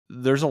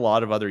there's a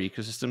lot of other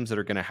ecosystems that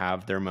are going to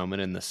have their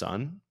moment in the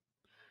sun.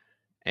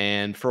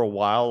 And for a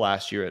while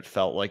last year, it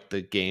felt like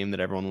the game that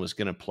everyone was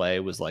going to play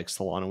was like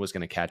Solana was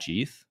going to catch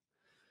ETH.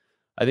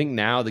 I think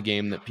now the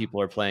game that people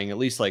are playing, at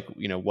least like,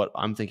 what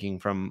I'm thinking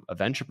from a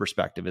venture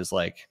perspective is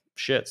like,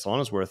 shit,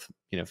 Solana's worth,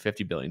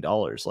 $50 billion.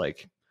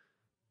 Like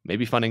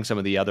maybe funding some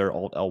of the other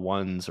alt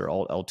L1s or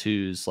alt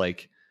L2s,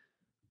 like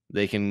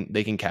they can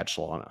catch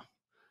Solana.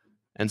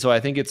 And so I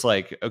think it's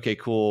like, okay,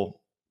 cool.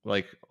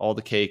 Like all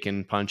the cake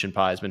and punch and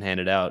pie has been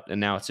handed out.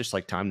 And now it's just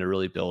like time to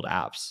really build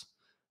apps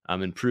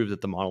and prove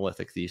that the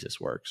monolithic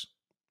thesis works.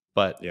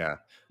 But yeah,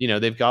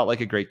 they've got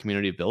like a great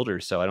community of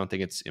builders. So I don't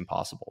think it's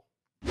impossible.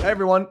 Hey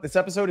everyone, this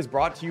episode is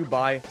brought to you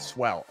by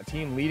Swell, a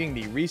team leading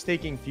the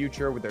restaking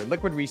future with their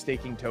liquid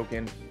restaking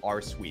token,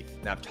 RSweet.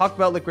 Now, I've talked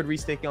about liquid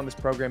restaking on this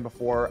program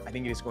before. I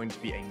think it is going to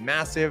be a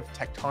massive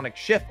tectonic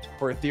shift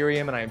for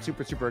Ethereum, and I am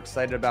super, super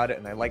excited about it,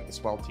 and I like the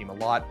Swell team a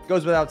lot. It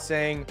goes without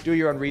saying, do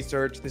your own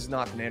research. This is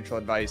not financial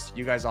advice.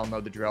 You guys all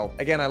know the drill.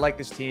 Again, I like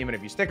this team, and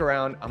if you stick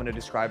around, I'm going to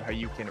describe how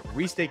you can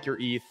restake your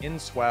ETH in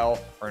Swell,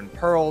 earn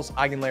pearls,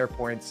 eigenlayer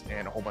points,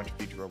 and a whole bunch of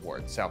future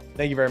rewards. So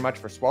thank you very much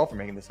for Swell for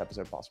making this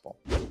episode possible.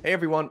 Hey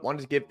everyone.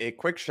 Wanted to give a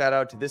quick shout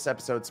out to this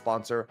episode's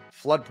sponsor,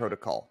 Flood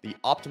Protocol, the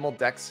optimal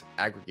DEX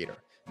aggregator.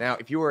 Now,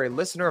 if you are a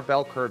listener of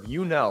Bell Curve,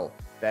 you know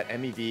that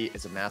MEV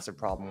is a massive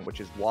problem,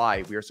 which is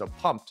why we are so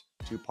pumped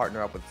to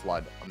partner up with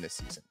Flood on this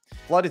season.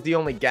 Flood is the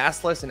only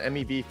gasless and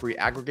MEV-free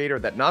aggregator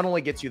that not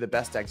only gets you the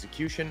best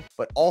execution,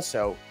 but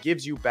also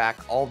gives you back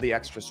all the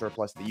extra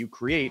surplus that you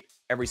create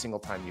every single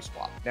time you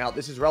swap. Now,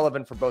 this is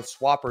relevant for both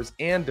swappers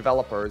and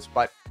developers,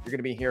 but you're going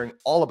to be hearing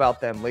all about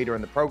them later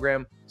in the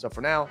program. So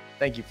for now,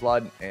 thank you,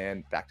 Flood,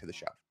 and back to the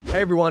show.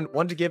 Hey everyone,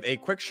 wanted to give a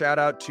quick shout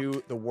out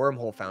to the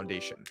Wormhole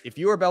Foundation. If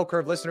you're a Bell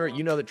Curve listener,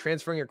 you know that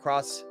transferring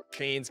across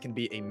chains can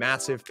be a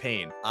massive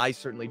pain. I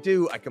certainly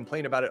do. I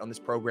complain about it on this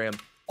program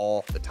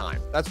all the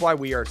time. That's why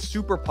we are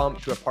super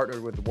pumped to have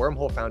partnered with the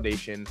Wormhole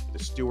Foundation, the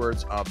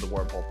stewards of the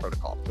Wormhole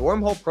Protocol. The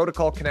Wormhole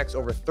Protocol connects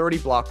over 30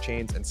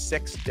 blockchains and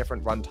 6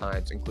 different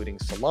runtimes, including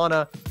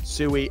Solana,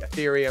 Sui,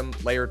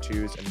 Ethereum, Layer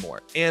 2s, and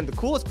more. And the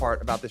coolest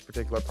part about this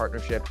particular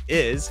partnership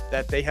is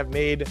that they have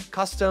made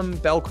custom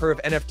Bell Curve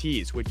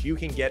NFTs, which you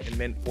can get and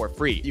mint for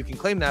free. You can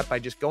claim that by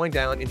just going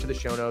down into the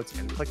show notes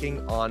and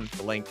clicking on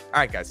the link.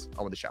 All right, guys,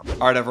 on with the show.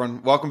 All right,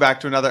 everyone, welcome back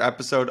to another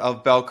episode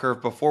of Bell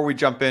Curve. Before we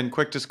jump in,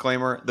 quick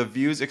disclaimer, the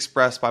views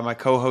expressed by my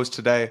co-host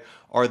today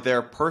are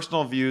their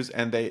personal views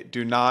and they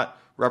do not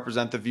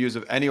represent the views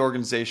of any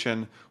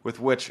organization with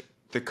which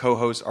the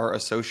co-hosts are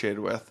associated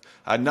with.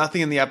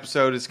 Nothing in the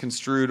episode is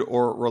construed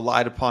or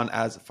relied upon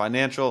as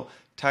financial,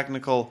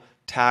 technical,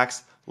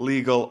 tax,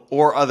 legal,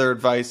 or other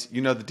advice.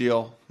 You know the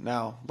deal.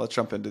 Now, let's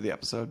jump into the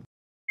episode.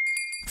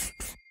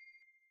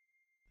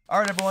 All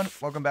right, everyone,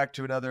 welcome back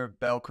to another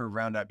Bell Curve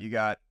Roundup. You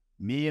got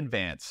me and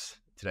Vance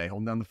today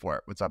holding down the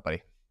fort. What's up,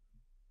 buddy?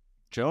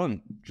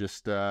 Chilling.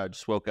 Just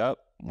woke up.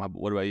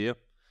 What about you?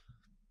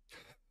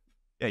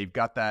 Yeah, you've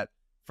got that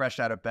fresh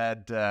out of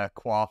bed,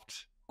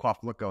 coiffed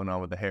look going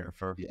on with the hair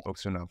for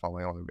folks who are not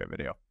following along the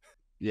video.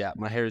 Yeah,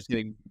 my hair is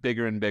getting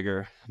bigger and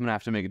bigger. I'm gonna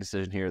have to make a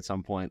decision here at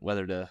some point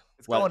whether to.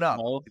 It's going up.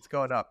 It's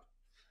going up.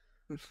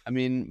 I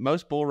mean,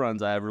 most bull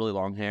runs I have really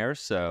long hair,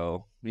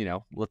 so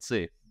let's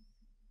see.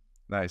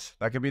 Nice.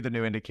 That could be the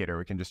new indicator.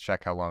 We can just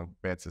check how long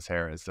Vance's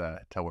hair is,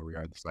 tell where we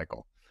are in the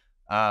cycle.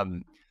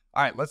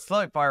 All right, let's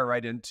fire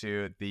right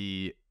into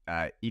the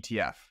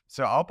ETF.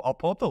 So I'll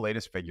pull up the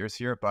latest figures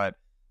here, but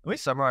let me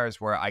summarize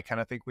where I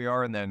kind of think we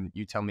are, and then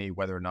you tell me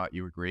whether or not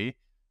you agree.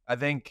 I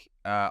think,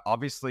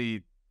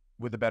 obviously,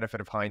 with the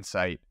benefit of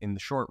hindsight, in the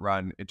short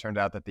run, it turned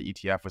out that the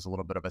ETF was a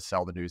little bit of a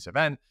sell the news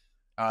event.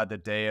 The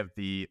day of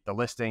the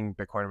listing,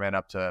 Bitcoin ran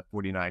up to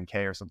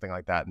 49K or something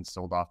like that and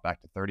sold off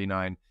back to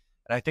 39.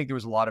 And I think there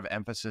was a lot of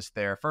emphasis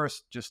there,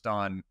 first, just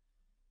on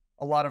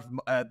a lot of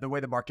the way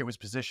the market was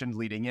positioned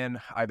leading in,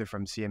 either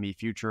from CME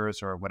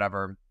futures or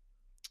whatever.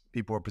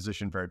 People were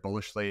positioned very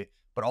bullishly,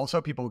 but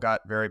also people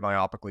got very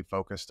myopically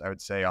focused, I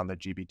would say, on the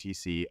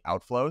GBTC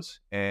outflows.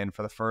 And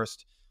for the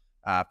first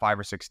 5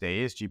 or 6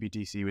 days,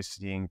 GBTC was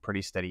seeing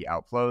pretty steady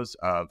outflows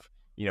of,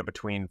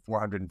 between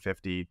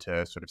 450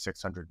 to sort of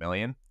 600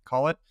 million,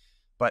 call it.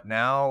 But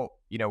now,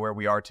 where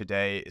we are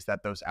today is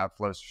that those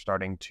outflows are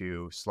starting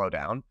to slow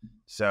down.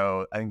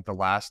 So I think the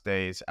last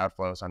day's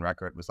outflows on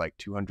record was like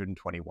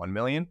 221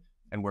 million.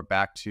 And we're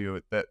back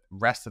to the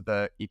rest of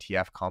the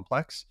ETF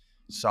complex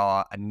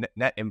saw a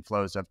net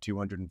inflows of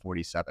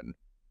 247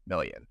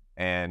 million.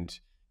 And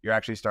you're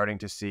actually starting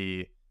to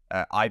see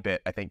IBIT,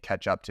 I think,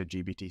 catch up to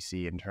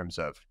GBTC in terms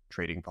of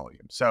trading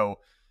volume. So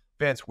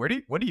Vance, what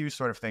do you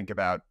sort of think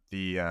about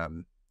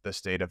the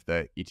state of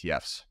the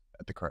ETFs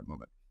at the current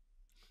moment?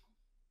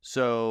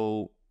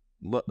 So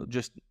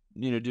just,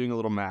 doing a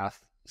little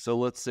math. So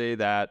let's say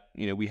that,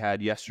 we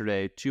had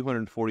yesterday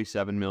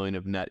 247 million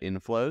of net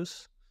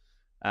inflows,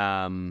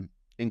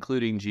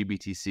 including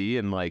GBTC.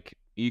 And like,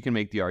 you can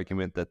make the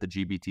argument that the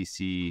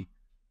GBTC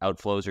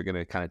outflows are going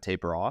to kind of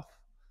taper off,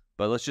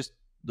 but let's just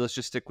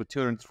stick with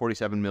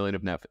 247 million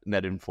of net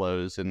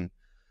inflows. And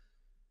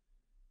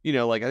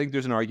like I think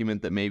there's an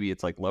argument that maybe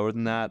it's like lower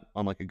than that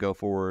on like a go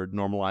forward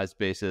normalized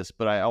basis.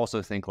 But I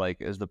also think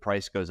like as the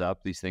price goes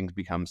up, these things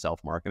become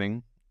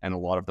self-marketing. And a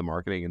lot of the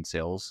marketing and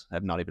sales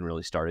have not even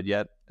really started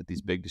yet at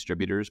these big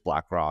distributors,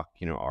 BlackRock,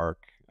 ARK,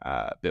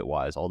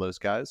 Bitwise, all those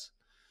guys.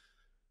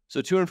 So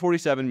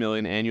 247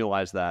 million,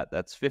 annualize that.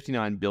 That's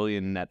 59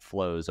 billion net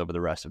flows over the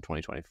rest of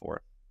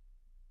 2024.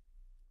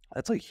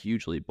 That's like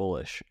hugely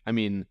bullish. I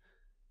mean,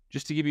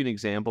 just to give you an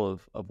example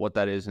of what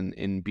that is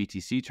in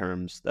BTC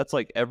terms, that's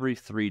like every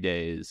 3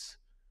 days.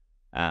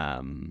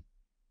 Yeah,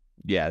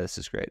 this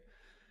is great.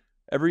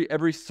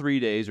 Every 3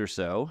 days or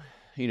so,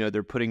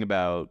 they're putting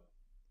about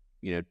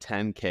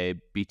 10K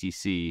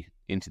BTC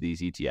into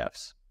these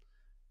ETFs.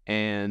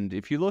 And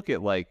if you look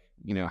at like,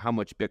 how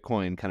much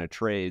Bitcoin kind of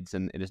trades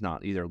and it is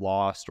not either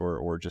lost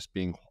or just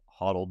being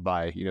hodled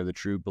by, the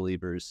true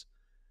believers,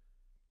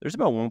 there's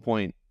about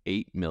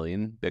 1.8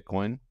 million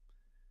Bitcoin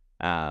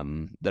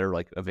that are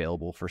like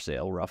available for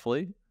sale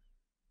roughly.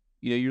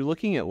 You're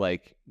looking at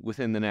like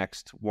within the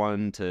next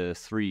 1 to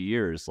 3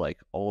 years, like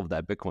all of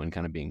that Bitcoin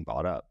kind of being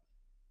bought up.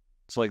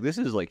 So like this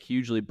is like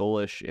hugely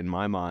bullish in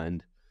my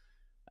mind.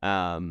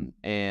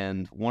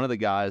 And one of the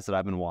guys that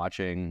I've been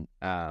watching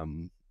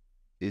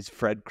is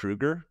Fred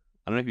Krueger.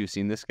 I don't know if you've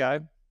seen this guy.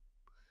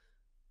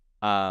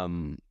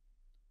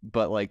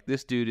 But like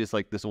this dude is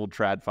like this old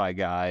TradFi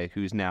guy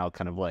who's now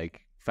kind of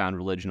like found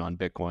religion on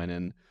Bitcoin.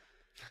 And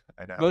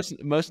I know.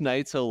 most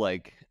nights he'll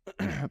like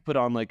put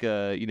on like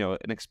a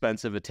an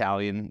expensive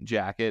Italian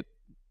jacket,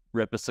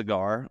 rip a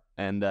cigar,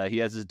 and he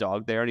has his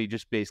dog there, and he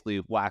just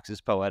basically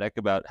waxes poetic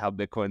about how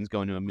Bitcoin's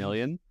going to 1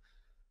 million.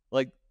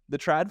 Like the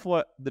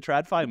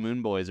TradFi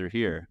moon boys are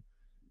here,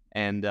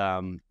 and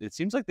it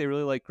seems like they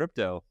really like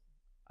crypto,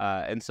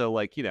 and so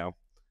like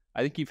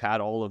I think you've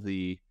had all of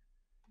the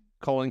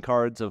calling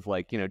cards of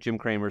like Jim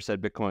Cramer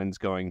said Bitcoin's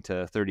going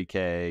to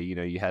 30K.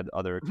 You had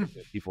other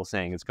people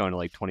saying it's going to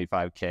like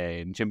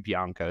 25K, and Jim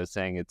Bianco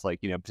saying it's like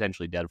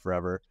potentially dead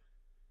forever.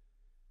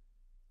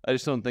 I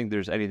just don't think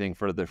there's anything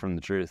further from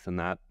the truth than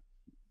that.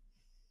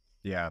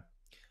 Yeah,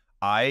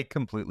 I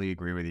completely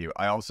agree with you.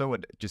 I also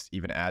would just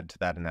even add to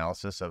that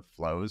analysis of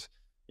flows.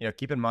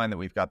 Keep in mind that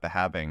we've got the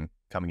halving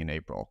coming in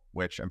April,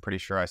 which I'm pretty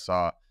sure I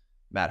saw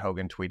Matt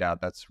Hogan tweet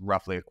out. That's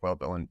roughly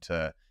equivalent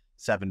to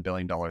 $7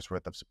 billion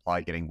worth of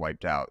supply getting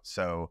wiped out.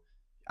 So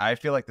I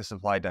feel like the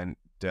supply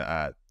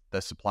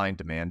and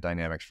demand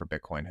dynamics for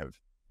Bitcoin have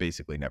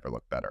basically never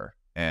looked better.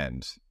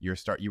 And you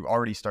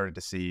already started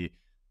to see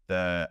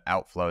the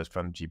outflows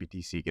from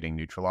GBTC getting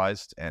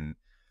neutralized. And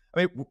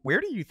I mean,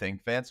 where do you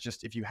think, Vance,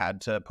 just if you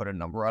had to put a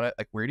number on it,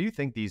 like where do you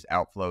think these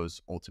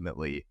outflows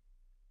ultimately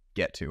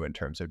get to in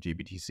terms of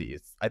GBTC?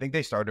 I think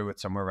they started with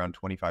somewhere around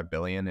 25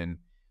 billion in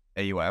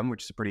AUM,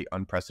 which is a pretty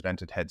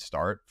unprecedented head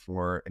start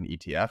for an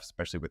ETF,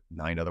 especially with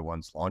 9 other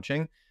ones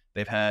launching.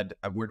 They've had,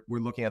 we're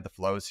looking at the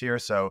flows here.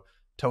 So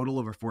total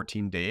over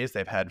 14 days,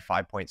 they've had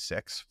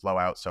 5.6 flow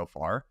out so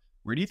far.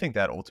 Where do you think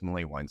that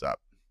ultimately winds up?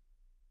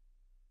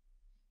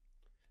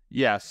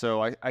 Yeah,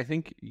 so I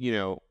think,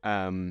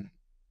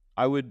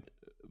 I would,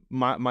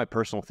 my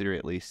personal theory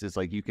at least is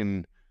like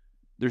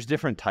there's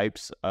different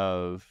types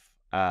of,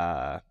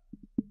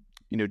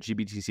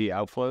 GBTC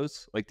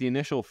outflows. Like the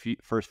initial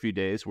first few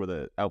days where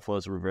the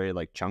outflows were very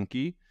like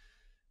chunky,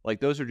 like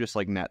those are just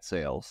like net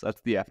sales.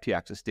 That's the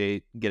FTX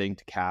estate getting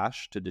to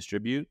cash to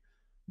distribute.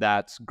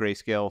 That's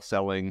Grayscale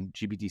selling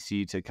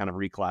GBTC to kind of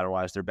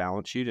recollateralize their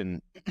balance sheet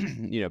and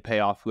pay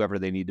off whoever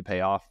they need to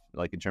pay off,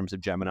 like in terms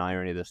of Gemini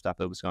or any of the stuff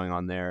that was going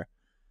on there.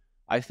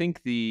 I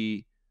think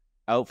the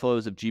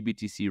outflows of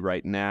GBTC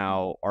right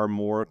now are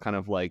more kind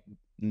of like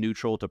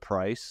neutral to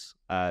price,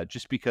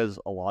 just because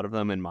a lot of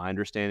them, in my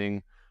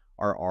understanding,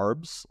 are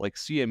ARBs. Like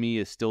CME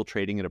is still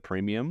trading at a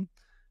premium,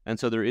 and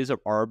so there is a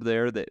ARB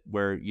there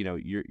where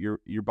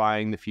you're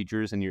buying the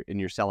futures and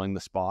you're selling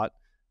the spot,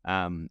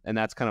 and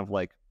that's kind of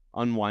like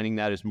unwinding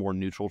that is more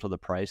neutral to the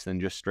price than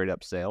just straight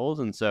up sales.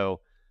 And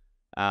so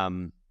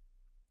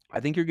I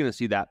think you're going to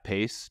see that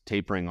pace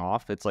tapering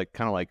off. It's like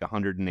kind of like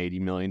 180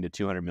 million to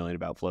 200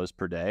 million of outflows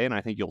per day, and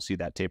I think you'll see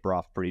that taper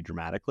off pretty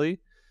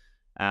dramatically.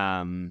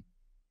 But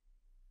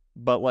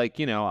like,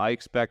 I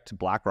expect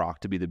BlackRock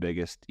to be the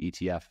biggest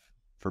ETF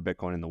for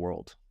Bitcoin in the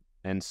world.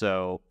 And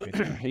so,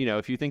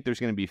 if you think there's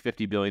going to be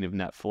 50 billion of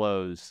net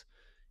flows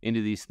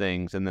into these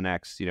things in the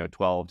next,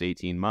 12 to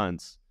 18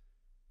 months,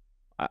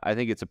 I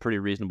think it's a pretty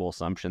reasonable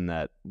assumption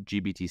that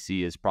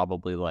GBTC is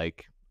probably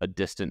like a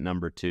distant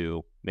number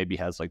 2, maybe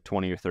has like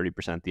 20 or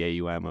 30% the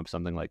AUM of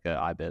something like a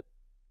IBIT,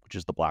 which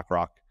is the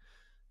BlackRock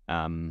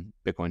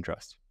Bitcoin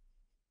Trust.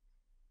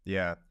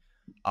 Yeah.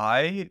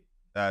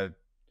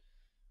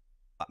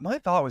 My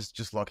thought was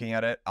just looking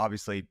at it,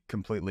 obviously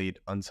completely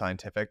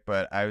unscientific,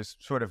 but I was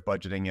sort of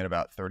budgeting in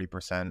about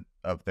 30%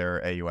 of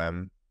their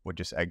AUM would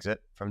just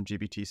exit from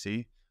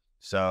GBTC.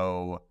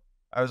 So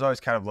I was always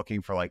kind of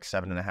looking for like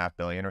 7.5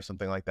 billion or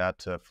something like that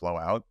to flow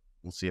out.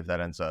 We'll see if that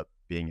ends up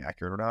being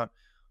accurate or not.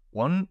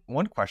 One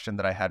question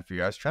that I had for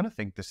you, I was trying to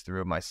think this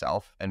through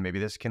myself, and maybe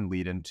this can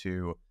lead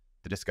into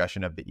the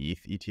discussion of the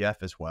ETH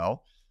ETF as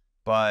well.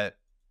 But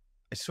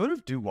I sort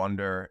of do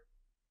wonder,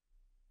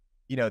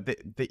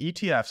 the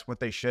ETFs, what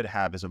they should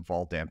have is a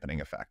vol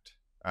dampening effect,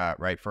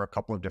 right? For a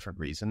couple of different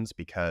reasons.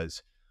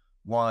 Because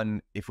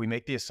one, if we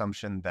make the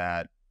assumption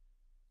that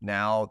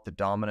now the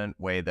dominant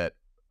way that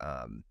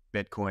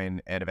Bitcoin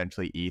and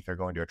eventually ETH are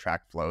going to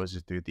attract flows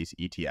is through these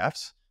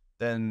ETFs,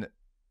 then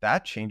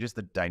that changes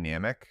the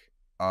dynamic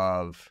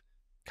of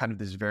kind of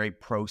this very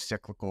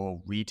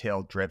pro-cyclical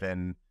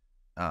retail-driven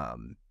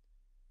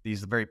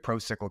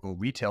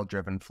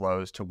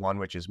flows to one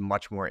which is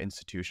much more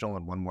institutional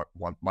and one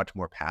much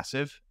more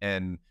passive.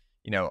 And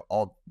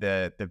all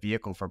the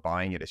vehicle for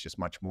buying it is just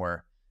much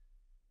more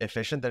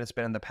efficient than it's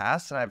been in the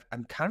past. And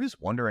I'm kind of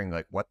just wondering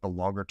like what the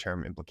longer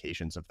term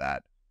implications of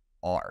that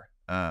are.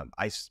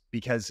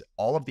 Because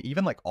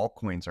even like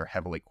altcoins are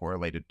heavily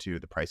correlated to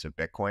the price of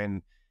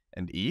Bitcoin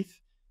and ETH.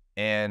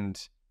 And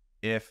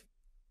if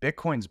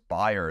Bitcoin's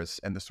buyers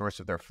and the source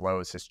of their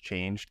flows has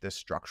changed this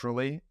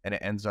structurally and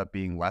it ends up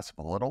being less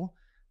volatile,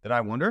 then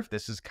I wonder if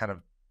this is kind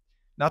of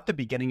not the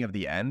beginning of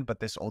the end, but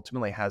this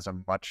ultimately has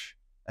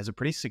a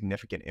pretty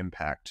significant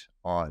impact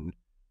on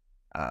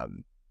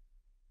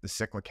the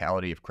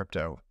cyclicality of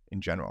crypto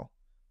in general.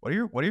 What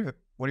are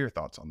your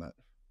thoughts on that?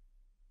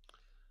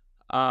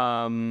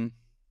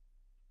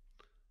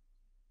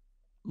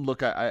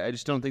 Look, I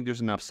just don't think there's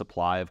enough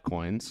supply of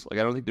coins. Like,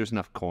 I don't think there's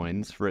enough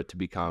coins for it to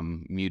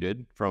become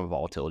muted from a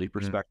volatility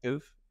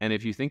perspective. And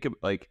if you think of,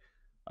 like,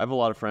 I have a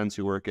lot of friends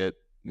who work at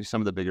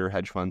some of the bigger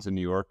hedge funds in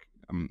New York,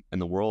 in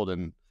the world,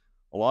 and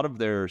a lot of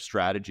their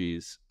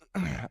strategies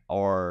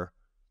are,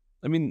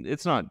 I mean,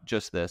 it's not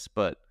just this,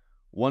 but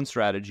one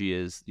strategy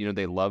is,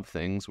 they love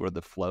things where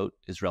the float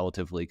is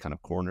relatively kind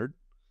of cornered.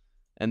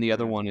 And the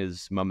other one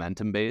is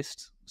momentum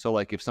based. So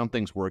like if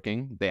something's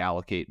working, they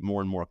allocate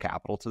more and more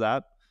capital to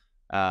that.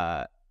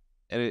 And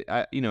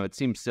it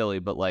seems silly,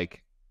 but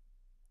like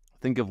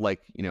think of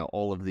like,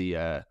 all of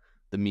the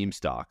meme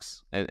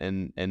stocks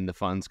and the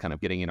funds kind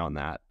of getting in on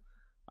that.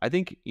 I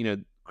think,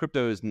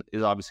 crypto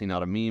is obviously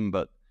not a meme,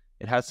 but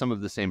it has some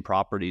of the same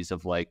properties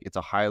of like, it's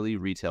a highly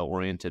retail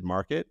oriented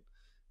market.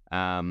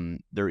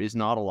 There is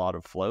not a lot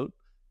of float,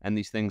 and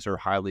these things are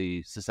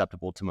highly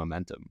susceptible to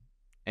momentum.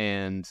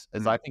 And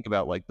as I think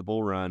about like the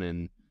bull run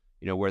and,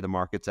 where the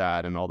market's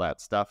at and all that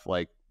stuff,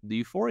 like the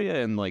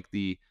euphoria and like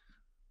the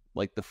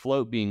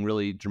float being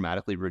really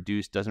dramatically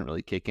reduced doesn't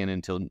really kick in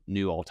until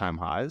new all-time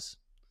highs.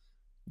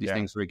 These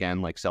things are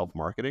again like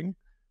self-marketing.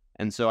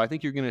 And so I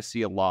think you're going to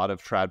see a lot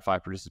of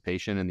TradFi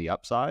participation in the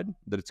upside,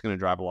 that it's going to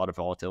drive a lot of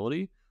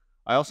volatility.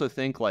 I also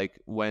think like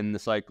when the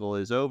cycle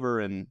is over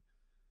and,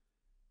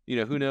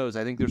 who knows,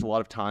 I think there's a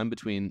lot of time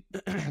between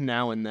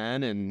now and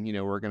then, and,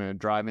 we're going to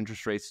drive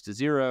interest rates to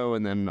zero.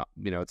 And then,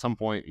 at some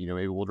point,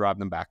 maybe we'll drive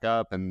them back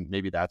up, and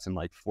maybe that's in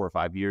like 4 or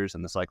 5 years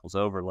and the cycle's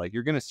over. Like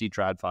you're going to see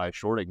TradFi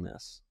shorting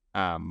this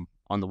on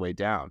the way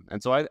down.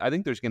 And so I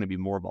think there's going to be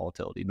more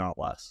volatility, not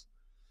less.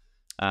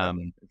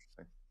 Interesting.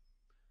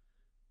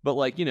 But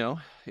like,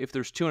 if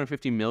there's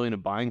 250 million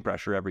of buying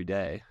pressure every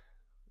day,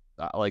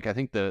 like I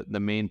think the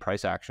main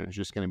price action is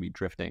just going to be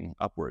drifting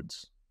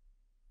upwards.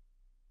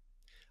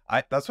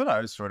 That's what I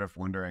was sort of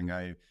wondering.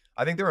 I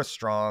think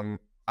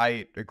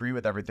I agree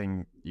with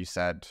everything you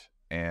said.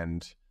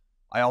 And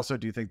I also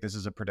do think this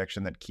is a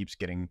prediction that keeps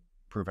getting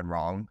proven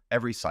wrong.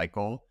 Every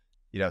cycle,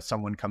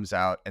 someone comes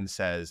out and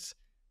says,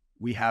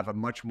 we have a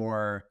much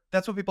more,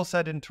 that's what people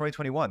said in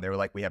 2021. They were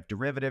like, we have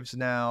derivatives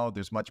now.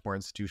 There's much more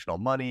institutional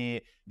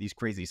money. These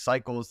crazy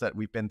cycles that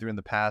we've been through in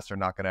the past are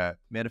not going to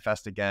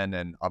manifest again.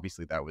 And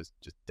obviously that was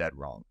just dead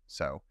wrong.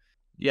 So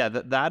yeah,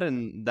 that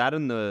and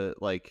the,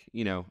 like,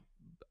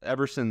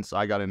 ever since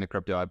I got into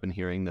crypto, I've been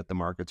hearing that the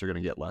markets are going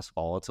to get less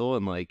volatile.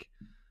 And like,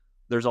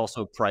 there's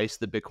also a price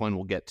that Bitcoin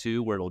will get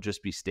to where it'll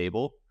just be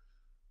stable.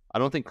 I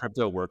don't think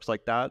crypto works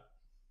like that,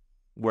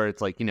 where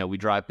it's like, we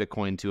drive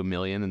Bitcoin to 1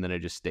 million and then it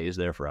just stays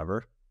there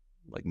forever.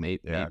 Like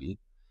maybe.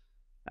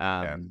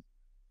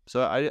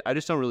 So I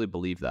just don't really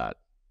believe that.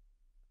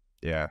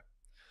 Yeah.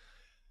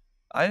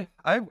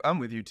 I'm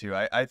with you too.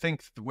 I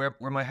think where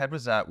my head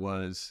was at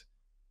was,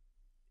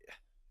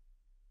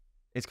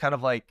 it's kind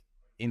of like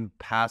in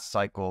past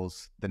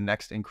cycles, the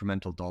next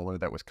incremental dollar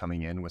that was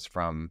coming in was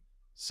from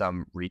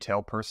some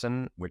retail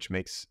person, which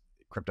makes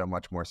crypto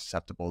much more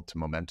susceptible to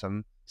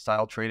momentum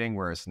style trading.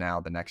 Whereas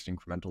now the next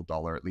incremental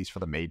dollar, at least for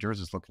the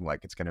majors, is looking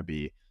like it's going to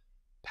be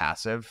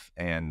passive.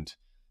 And,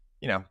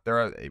 there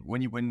are,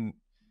 when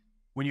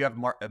you have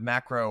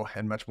macro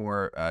and much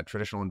more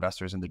traditional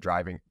investors in the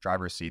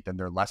driver's seat, then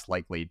they're less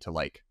likely to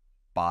like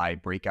buy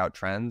breakout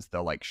trends.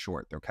 They'll like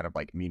short. They're kind of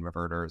like mean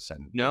reverters.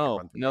 And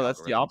no,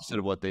 that's the opposite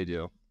of what they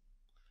do.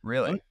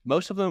 Really?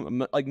 Most of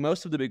them, like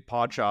most of the big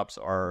pod shops,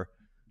 are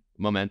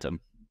momentum.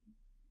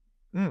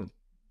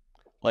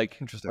 Like,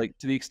 interesting. Like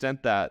to the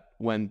extent that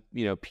when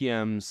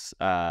PMs,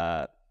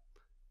 I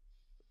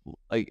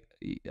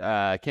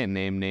can't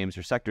name names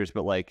or sectors,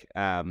 but like,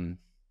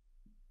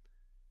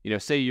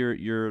 say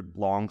you're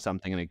long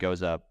something and it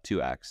goes up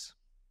 2x.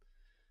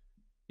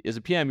 As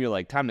a PM, you're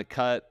like, time to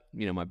cut.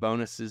 My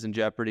bonus is in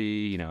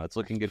jeopardy. It's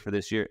looking good for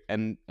this year.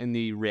 And in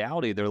the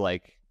reality, they're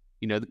like,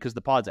 because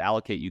the pods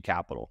allocate you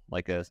capital,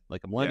 like a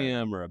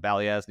Millennium or a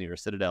Balyasny or a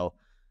Citadel.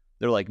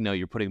 they're like, no,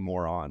 you're putting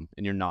more on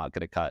and you're not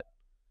going to cut.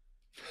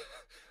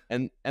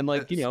 And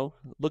like, you know,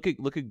 look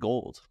at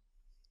gold.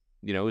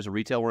 You know, it was a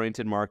retail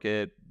oriented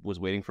market, was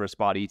waiting for a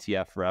spot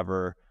ETF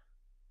forever.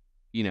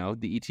 You know,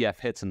 the ETF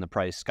hits and the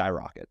price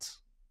skyrockets.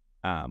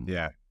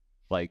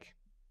 Like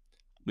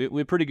we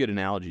have pretty good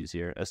analogies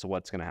here as to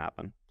what's going to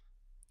happen.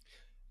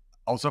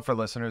 Also, for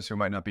listeners who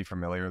might not be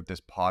familiar with this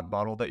pod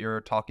model that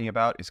you're talking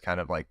about, is kind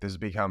of like, this has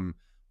become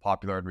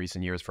popular in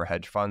recent years for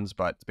hedge funds,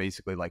 but it's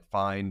basically like,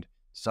 find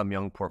some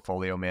young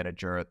portfolio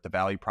manager. The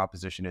value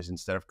proposition is,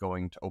 instead of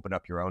going to open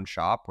up your own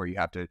shop where you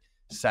have to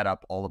set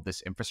up all of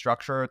this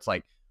infrastructure, it's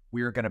like,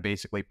 we're going to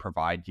basically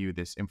provide you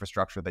this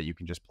infrastructure that you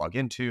can just plug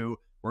into.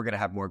 We're going to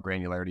have more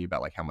granularity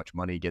about like how much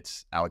money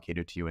gets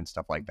allocated to you and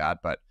stuff like that.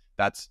 But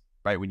that's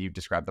right. When you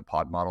describe the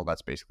pod model,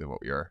 that's basically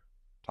what you're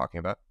talking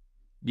about.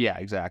 Yeah,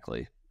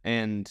 exactly.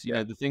 And you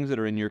know, the things that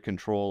are in your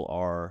control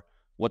are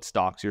what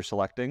stocks you're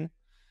selecting.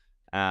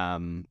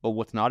 But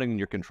what's not in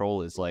your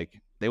control is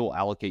like, they will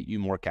allocate you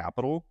more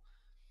capital,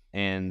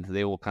 and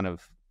they will kind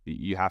of,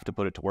 you have to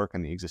put it to work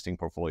in the existing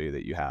portfolio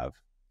that you have.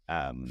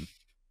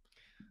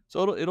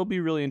 So it'll be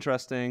really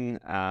interesting.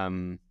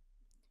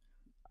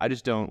 I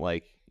just don't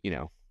like, you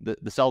know,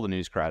 the sell the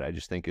news crowd, I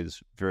just think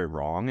is very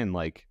wrong. And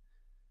like,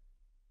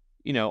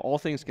 you know, all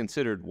things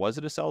considered, was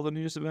it a sell the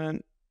news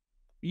event?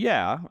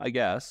 Yeah, I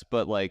guess.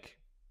 But like,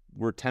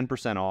 we're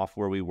 10% off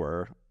where we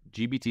were.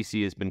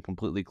 GBTC has been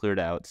completely cleared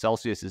out.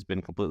 Celsius has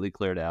been completely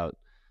cleared out.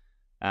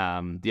 The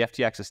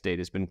FTX estate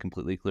has been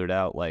completely cleared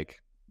out. Like,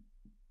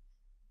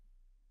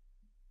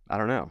 I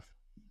don't know.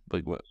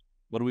 Like, what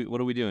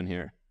are we doing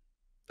here?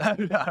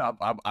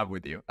 I'm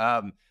with you.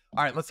 All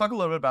right, let's talk a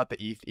little bit about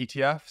the ETH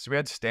ETF. So we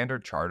had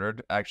Standard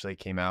Chartered actually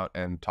came out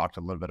and talked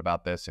a little bit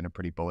about this in a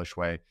pretty bullish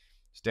way.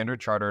 Standard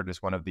Chartered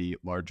is one of the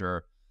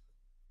larger,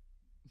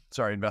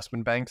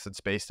 investment banks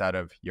that's based out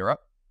of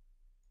Europe.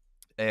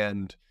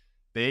 And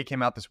they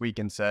came out this week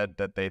and said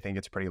that they think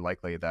it's pretty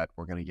likely that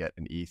we're going to get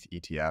an ETH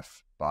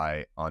ETF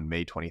on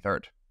May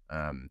 23rd.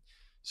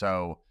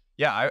 So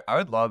yeah, I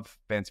would love,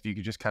 Vance, if you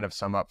could just kind of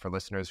sum up for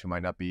listeners who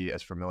might not be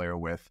as familiar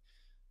with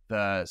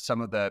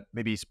some of the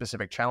maybe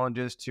specific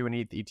challenges to an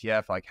ETH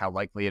ETF, like how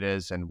likely it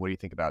is, and what do you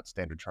think about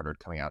Standard Chartered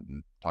coming out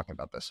and talking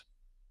about this?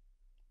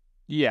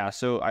 Yeah,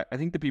 so I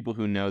think the people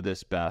who know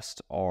this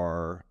best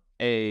are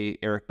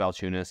Eric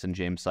Balchunas and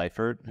James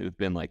Seifert, who've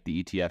been like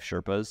the ETF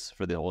Sherpas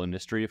for the whole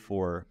industry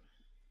for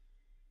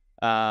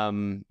you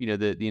know,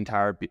 the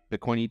entire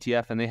Bitcoin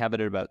ETF, and they have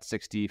it at about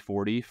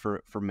 60-40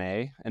 for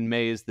May. And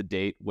May is the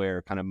date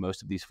where kind of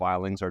most of these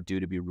filings are due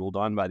to be ruled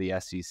on by the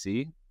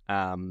SEC.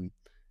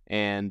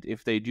 And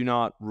if they do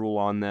not rule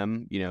on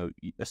them, you know,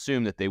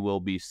 assume that they will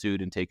be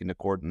sued and taken to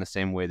court in the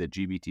same way that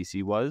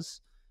GBTC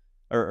was,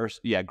 or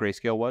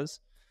Grayscale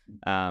was,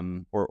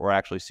 or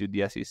actually sued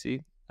the SEC.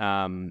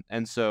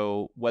 And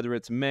so whether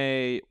it's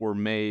May or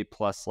May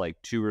plus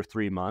like 2 or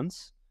 3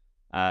 months,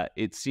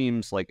 it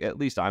seems like, at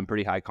least I'm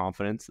pretty high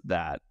confidence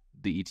that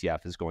the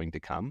ETF is going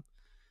to come.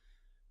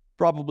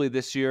 Probably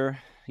this year,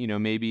 you know,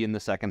 maybe in the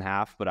second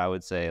half, but I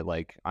would say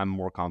like I'm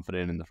more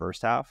confident in the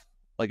first half.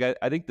 Like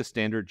I think the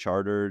Standard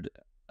Chartered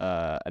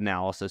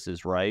analysis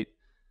is right.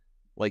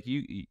 Like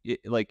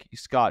like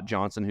Scott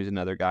Johnson, who's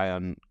another guy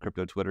on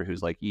crypto Twitter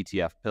who's like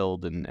ETF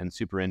pilled and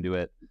super into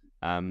it.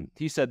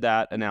 He said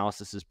that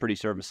analysis is pretty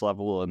service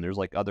level, and there's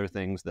like other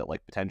things that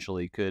like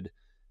potentially could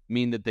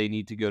mean that they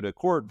need to go to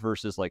court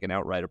versus like an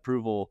outright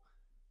approval.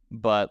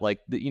 But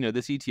like you know,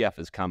 this ETF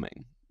is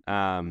coming.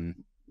 And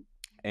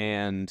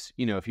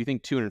you know, if you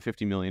think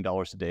 $250 million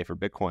a day for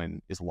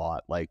Bitcoin is a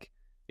lot, like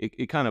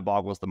it kind of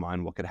boggles the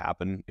mind what could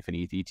happen if an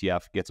ETH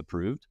ETF gets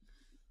approved.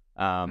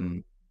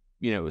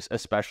 You know,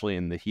 especially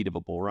in the heat of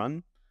a bull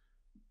run.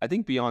 I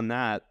think beyond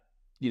that,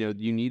 you know,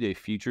 you need a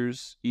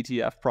futures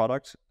ETF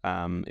product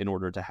in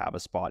order to have a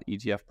spot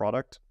ETF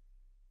product.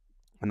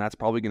 And that's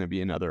probably going to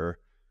be another,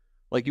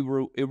 like it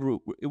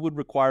would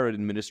require an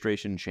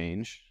administration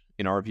change,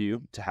 in our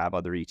view, to have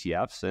other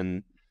ETFs.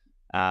 And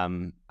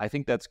I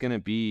think that's going to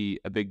be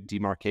a big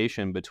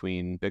demarcation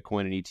between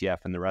Bitcoin and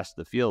ETF and the rest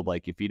of the field.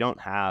 Like if you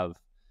don't have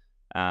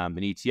an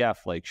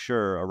ETF, like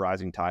sure, a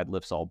rising tide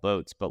lifts all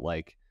boats, but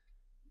like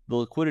the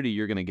liquidity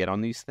you're going to get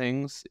on these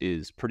things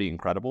is pretty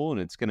incredible,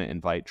 and it's going to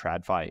invite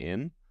TradFi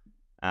in.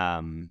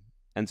 And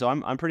so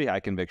I'm pretty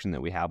high conviction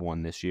that we have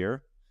one this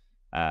year.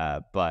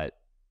 But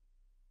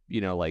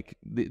you know, like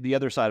the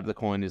other side of the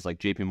coin is like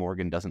JP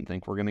Morgan doesn't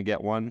think we're going to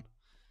get one.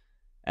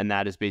 And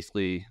that is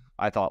basically,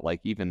 I thought,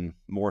 like even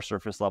more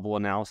surface level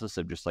analysis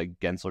of just like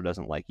Gensler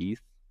doesn't like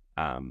ETH.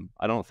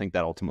 I don't think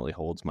that ultimately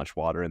holds much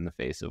water in the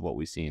face of what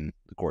we've seen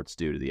the courts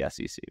do to the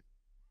SEC.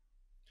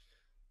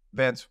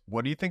 Vance,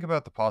 what do you think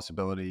about the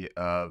possibility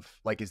of,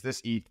 like, is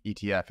this ETH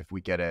ETF, if we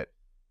get it,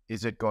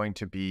 is it going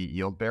to be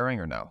yield bearing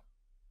or no?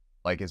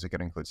 Like, is it going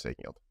to include stake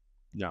yield?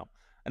 No.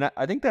 And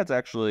I think that's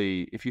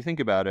actually, if you think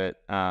about it,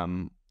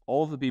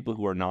 all of the people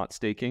who are not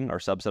staking are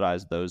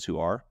subsidized those who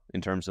are, in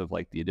terms of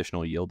like the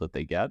additional yield that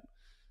they get.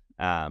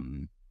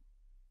 And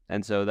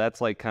so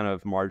that's like kind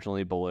of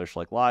marginally bullish,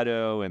 like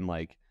Lido and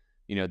like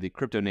the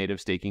crypto native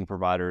staking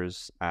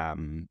providers,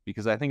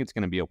 because I think it's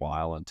going to be a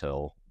while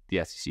until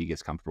the SEC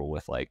gets comfortable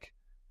with like,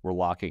 we're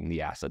locking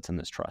the assets in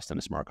this trust in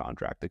a smart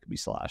contract that could be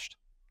slashed.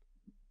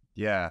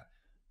 Yeah,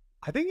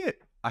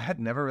 I had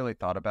never really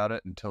thought about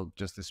it until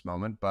just this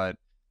moment, but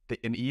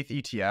an ETH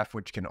ETF,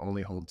 which can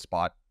only hold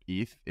spot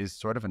ETH, is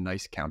sort of a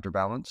nice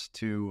counterbalance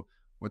to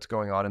what's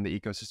going on in the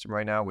ecosystem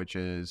right now, which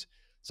is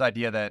this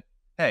idea that,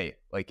 hey,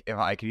 like if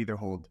I could either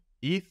hold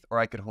ETH or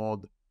I could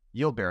hold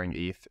yield-bearing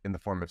ETH in the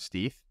form of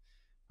stETH.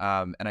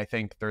 And I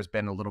think there's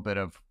been a little bit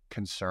of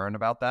concern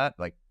about that,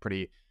 like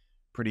pretty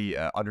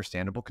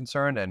understandable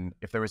concern. And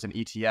if there was an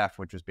ETF,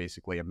 which was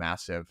basically a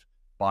massive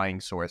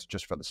buying source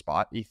just for the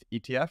spot ETH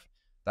ETF,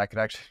 that could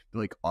actually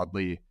like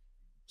oddly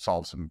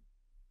solve some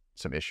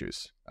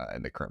issues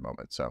in the current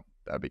moment. So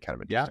that'd be kind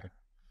of interesting. Yeah.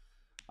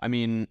 I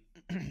mean,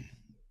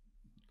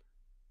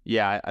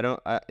 yeah,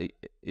 I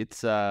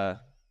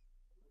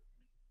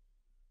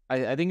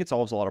think it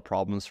solves a lot of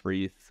problems for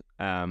ETH.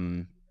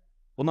 Well,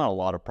 not a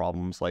lot of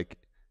problems. Like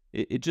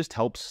it just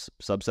helps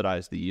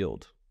subsidize the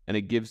yield, and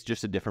it gives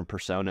just a different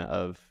persona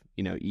of,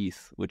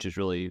 ETH, which is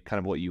really kind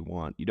of what you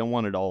want. You don't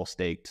want it all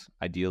staked,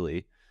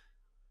 ideally.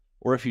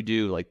 Or if you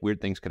do, like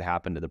weird things could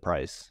happen to the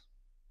price.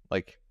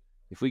 Like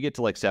if we get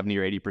to like 70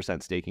 or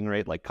 80% staking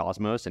rate, like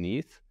Cosmos and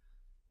ETH,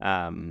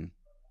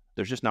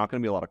 there's just not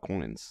going to be a lot of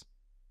coins.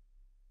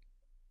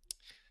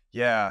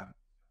 Yeah.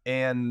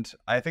 And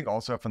I think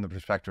also from the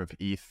perspective of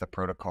ETH, the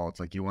protocol, it's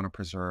like you want to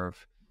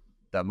preserve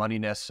the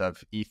moneyness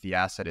of ETH, the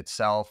asset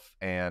itself.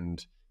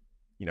 And,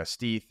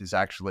 stETH is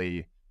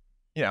actually,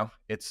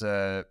 it's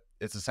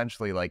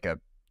essentially like a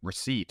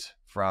receipt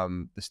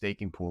from the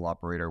staking pool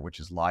operator, which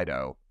is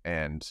Lido.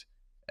 And,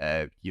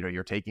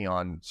 you're taking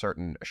on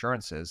certain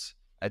assurances.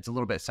 It's a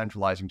little bit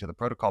centralizing to the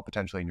protocol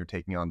potentially, and you're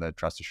taking on the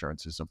trust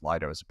assurances of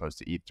Lido as opposed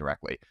to ETH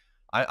directly.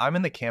 I'm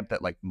in the camp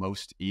that like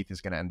most ETH is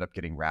going to end up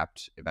getting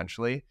wrapped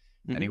eventually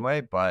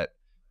anyway, but,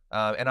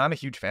 and I'm a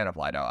huge fan of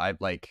Lido.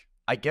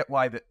 I get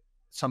why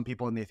some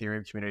people in the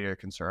Ethereum community are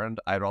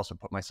concerned. I'd also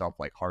put myself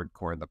like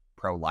hardcore in the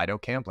pro Lido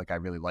camp. Like I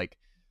really like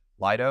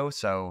Lido.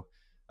 So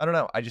I don't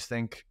know. I just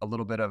think a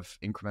little bit of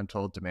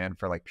incremental demand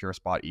for like pure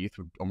spot ETH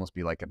would almost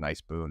be like a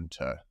nice boon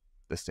to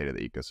the state of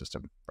the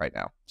ecosystem right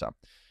now. So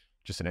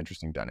just an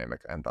interesting dynamic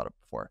I hadn't thought of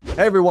before.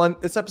 Hey everyone,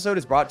 this episode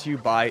is brought to you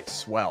by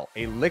Swell,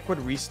 a liquid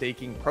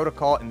restaking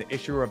protocol and the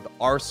issuer of the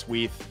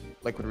R-Sweeth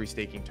liquid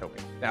restaking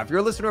token. Now, if you're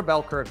a listener of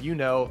Bell Curve, you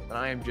know that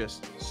I am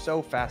just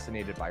so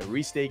fascinated by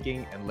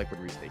restaking and liquid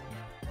restaking.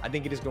 I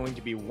think it is going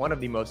to be one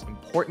of the most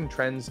important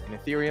trends in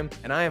Ethereum,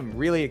 and I am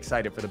really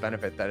excited for the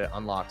benefit that it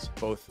unlocks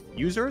both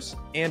users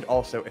and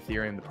also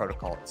Ethereum, the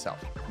protocol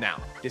itself.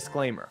 Now,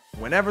 disclaimer,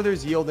 whenever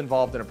there's yield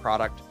involved in a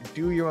product,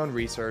 do your own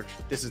research.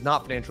 This is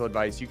not financial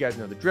advice. You guys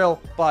know the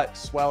drill, but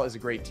Swell is a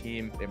great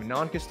team. They have a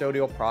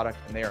non-custodial product,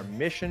 and they are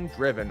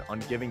mission-driven on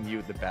giving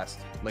you the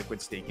best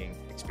liquid staking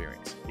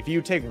experience. If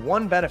you take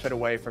one benefit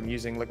away from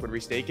using liquid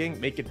restaking,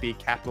 make it be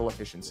capital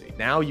efficiency.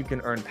 Now you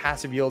can earn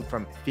passive yield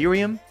from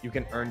Ethereum. You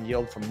can earn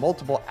yield from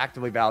multiple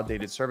actively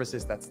validated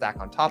services that stack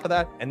on top of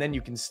that. And then you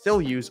can still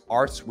use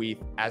R-Sweeth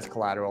as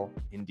collateral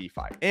in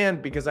DeFi.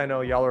 And because I know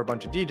y'all are a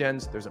bunch of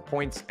degens, there's a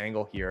points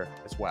angle here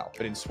as well.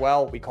 But in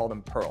Swell, we call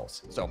them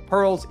pearls. So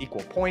pearls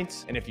equal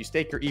points. And if you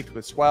stake your ETH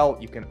with Swell,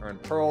 you can earn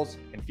pearls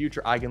and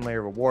future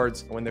eigenlayer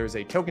rewards. And when there's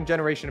a token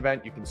generation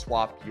event, you can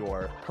swap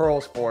your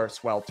pearls for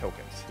Swell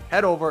tokens.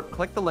 Head over,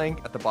 click the link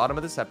at the bottom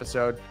of this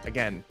episode.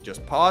 Again,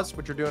 just pause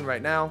what you're doing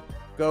right now.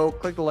 Go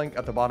click the link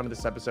at the bottom of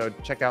this episode.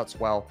 Check out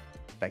Swell.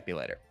 Thank you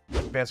later.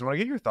 Vance, I want to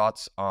get your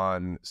thoughts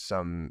on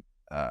some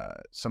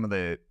of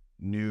the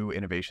new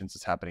innovations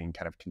that's happening in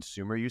kind of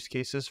consumer use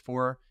cases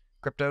for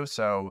crypto.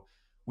 So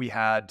we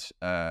had,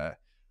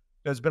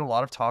 there's been a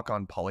lot of talk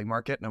on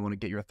Polymarket, and I want to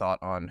get your thought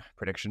on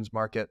predictions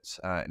markets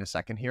in a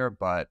second here.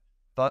 But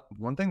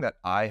one thing that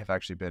I have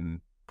actually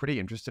been pretty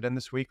interested in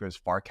this week was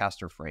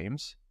Farcaster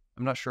frames.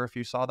 I'm not sure if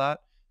you saw that,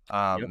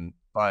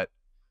 but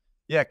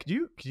yeah, could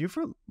you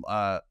for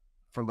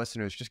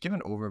listeners just give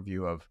an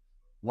overview of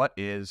what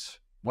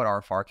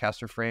are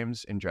Farcaster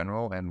frames in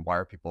general, and why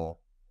are people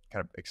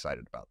kind of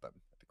excited about them?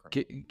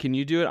 Can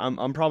you do it?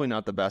 I'm probably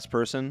not the best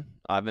person.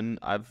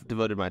 I've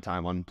devoted my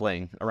time on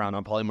playing around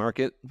on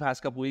Polymarket the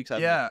past couple weeks.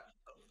 Let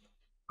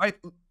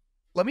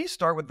me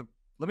start with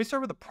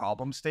the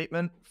problem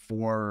statement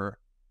for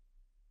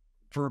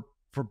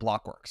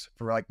Blockworks,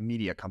 for like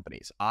media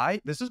companies.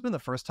 This has been the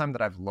first time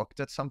that I've looked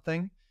at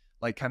something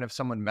like kind of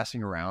someone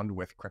messing around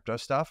with crypto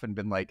stuff and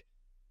been like,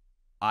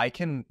 I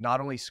can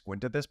not only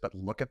squint at this, but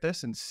look at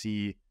this and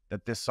see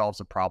that this solves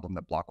a problem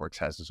that Blockworks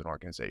has as an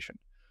organization.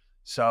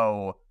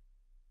 So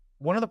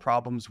one of the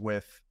problems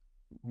with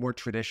more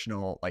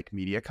traditional like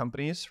media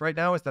companies right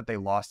now is that they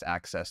lost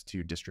access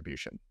to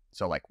distribution.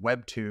 So like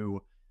Web2,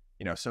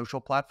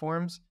 social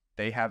platforms,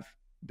 they have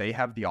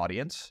the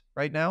audience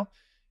right now,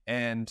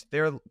 and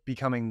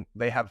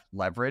they have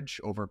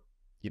leverage over,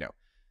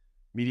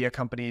 media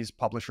companies,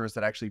 publishers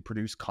that actually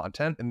produce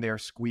content, and they're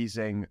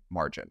squeezing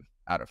margin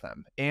out of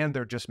them. And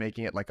they're just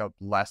making it like a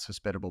less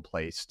hospitable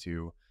place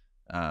to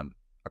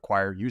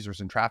acquire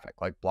users and traffic.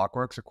 Like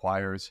Blockworks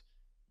acquires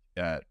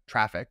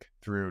traffic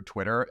through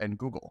Twitter and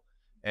Google.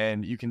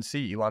 And you can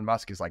see Elon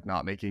Musk is like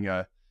not making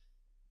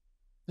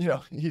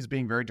he's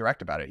being very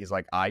direct about it. He's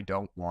like, I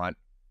don't want,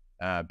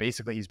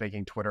 basically he's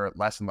making Twitter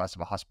less and less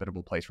of a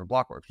hospitable place for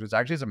Blockworks, which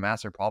actually is a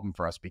massive problem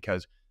for us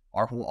because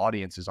our whole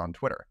audience is on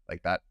Twitter.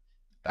 Like that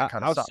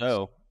kind of sucks.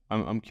 So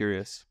I'm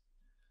curious.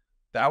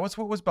 That was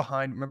what was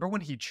behind. Remember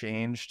when he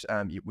changed,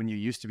 when you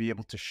used to be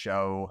able to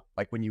show,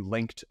 like when you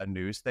linked a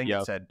news thing,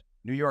 It said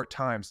New York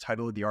Times,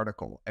 title of the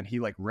article, and he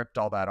like ripped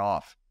all that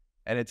off.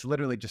 And it's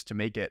literally just to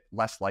make it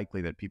less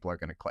likely that people are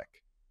going to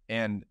click.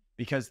 And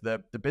because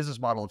the business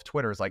model of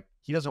Twitter is like,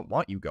 he doesn't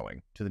want you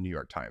going to the New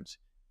York Times.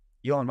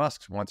 Elon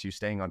Musk wants you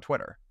staying on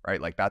Twitter,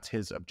 right? Like that's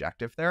his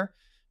objective there.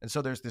 And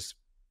so there's this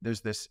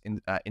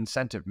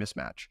incentive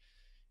mismatch.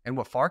 And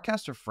what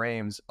Farcaster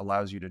Frames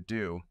allows you to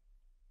do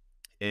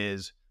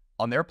is,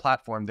 on their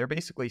platform, they're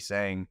basically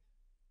saying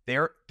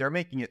they're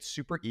making it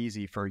super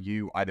easy for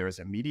you, either as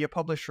a media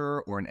publisher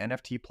or an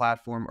NFT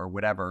platform or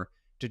whatever,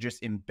 to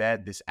just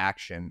embed this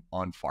action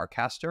on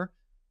Farcaster.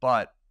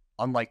 But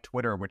unlike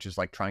Twitter, which is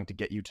like trying to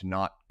get you to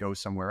not go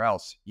somewhere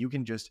else, you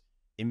can just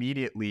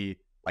immediately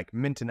like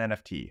mint an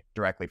NFT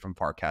directly from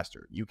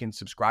Farcaster. You can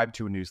subscribe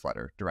to a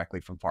newsletter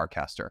directly from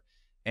Farcaster.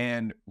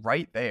 And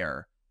right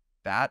there,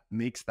 that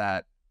makes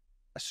that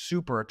a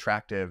super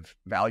attractive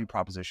value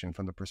proposition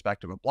from the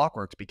perspective of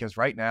Blockworks, because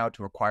right now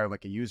to acquire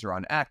like a user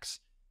on X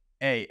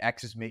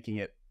is making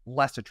it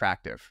less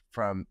attractive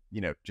from,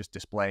 just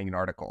displaying an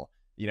article.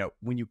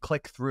 When you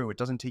click through, it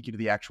doesn't take you to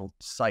the actual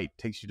site,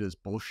 it takes you to this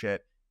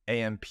bullshit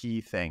AMP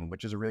thing,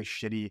 which is a really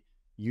shitty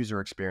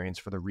user experience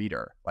for the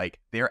reader. Like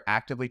they're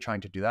actively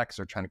trying to do that because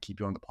they're trying to keep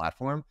you on the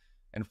platform.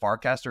 And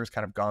Farcaster has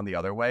kind of gone the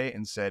other way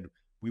and said,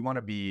 we want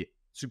to be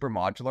super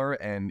modular.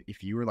 And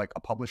if you were like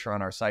a publisher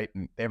on our site,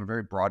 and they have a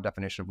very broad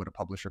definition of what a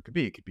publisher could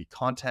be. It could be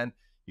content.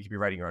 You could be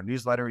writing your own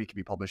newsletter. You could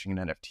be publishing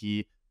an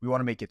NFT. We want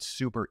to make it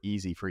super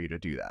easy for you to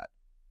do that.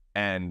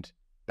 And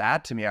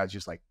that to me, I was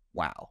just like,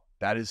 wow,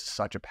 that is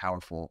such a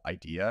powerful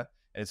idea.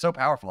 And it's so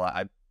powerful.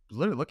 I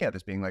literally looking at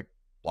this being like,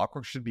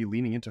 Blockworks should be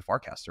leaning into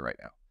Farcaster right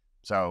now.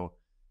 So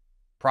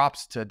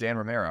props to Dan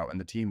Romero and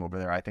the team over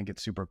there. I think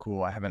it's super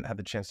cool. I haven't had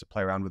the chance to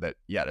play around with it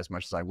yet as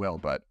much as I will,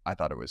 but I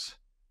thought it was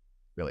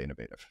really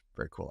innovative.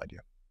 Very cool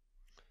idea.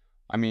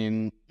 I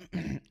mean,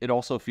 it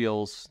also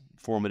feels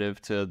formative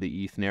to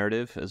the ETH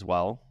narrative as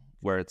well,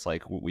 where it's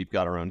like we've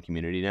got our own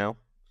community now.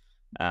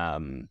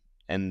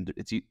 And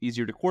it's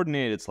easier to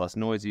coordinate. It's less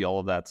noisy, all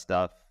of that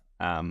stuff.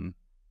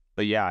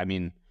 But yeah, I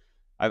mean,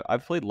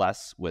 I've played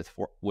less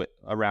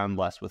around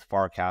less with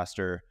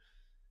Farcaster.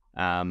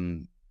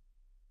 And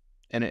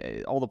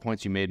all the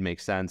points you made make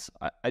sense.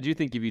 I do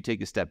think if you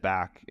take a step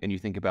back and you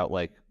think about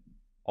like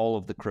all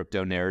of the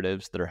crypto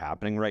narratives that are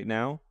happening right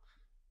now,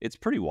 it's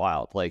pretty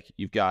wild. Like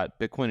you've got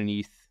Bitcoin and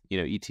ETH,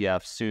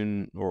 ETFs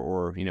soon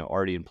or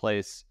already in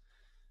place.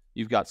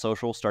 You've got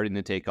social starting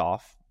to take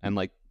off, and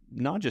like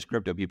not just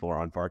crypto people are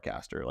on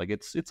Farcaster. Like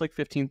it's like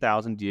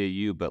 15,000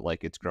 DAU, but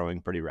like it's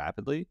growing pretty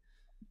rapidly.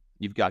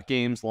 You've got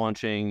games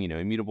launching,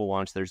 immutable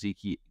launch. There's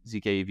ZK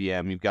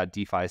EVM. You've got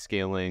DeFi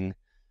scaling.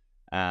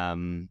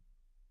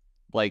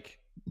 Like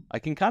I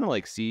can kind of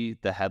like see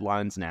the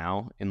headlines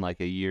now in like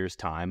a year's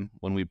time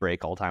when we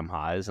break all-time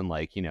highs, and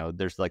like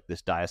there's like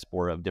this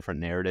diaspora of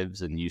different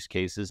narratives and use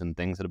cases and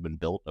things that have been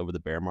built over the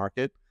bear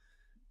market.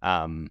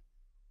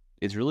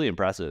 It's really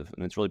impressive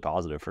and it's really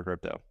positive for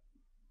crypto.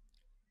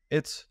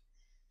 It's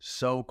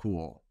so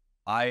cool.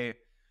 Right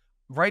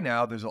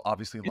now there's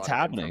obviously a lot it's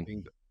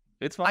happening.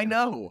 It's fun.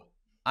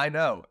 I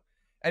know.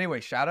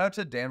 Anyway, shout out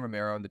to Dan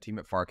Romero and the team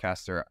at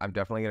Farcaster. I'm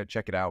definitely going to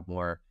check it out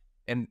more.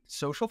 And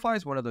SocialFi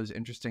is one of those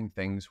interesting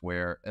things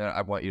where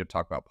I want you to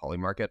talk about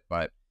Polymarket,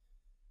 but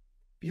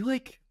I feel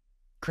like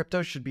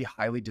crypto should be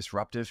highly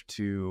disruptive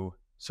to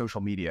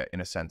social media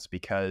in a sense,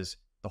 because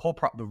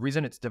the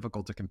reason it's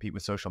difficult to compete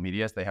with social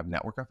media is they have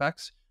network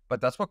effects, but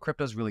that's what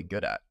crypto is really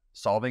good at,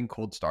 solving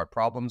cold start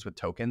problems with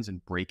tokens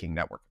and breaking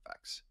network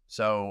effects.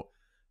 So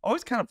I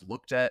always kind of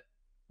looked at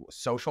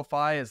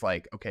SocialFi as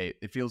like, okay,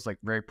 it feels like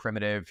very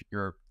primitive.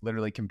 You're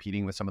literally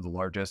competing with some of the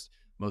largest,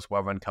 most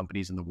well-run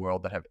companies in the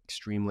world that have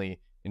extremely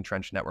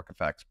entrenched network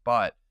effects.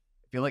 But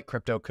I feel like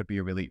crypto could be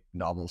a really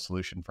novel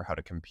solution for how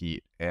to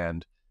compete.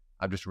 And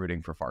I'm just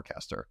rooting for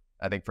Farcaster.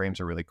 I think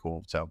frames are really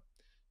cool. So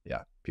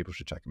yeah, people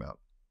should check them out.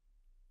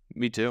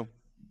 Me too.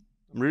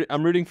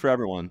 I'm rooting for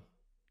everyone,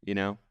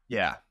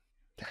 Yeah,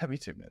 me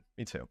too, man.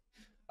 Me too.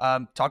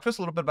 Talk to us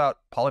a little bit about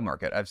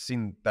Polymarket. I've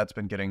seen that's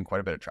been getting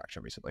quite a bit of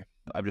traction recently.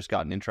 I've just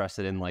gotten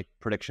interested in like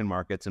prediction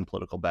markets and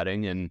political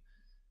betting, and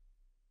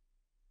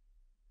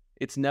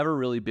it's never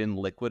really been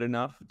liquid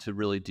enough to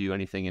really do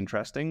anything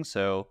interesting.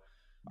 So,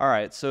 all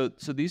right. So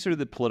these are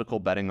the political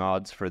betting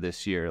odds for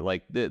this year.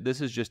 Like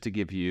this is just to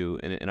give you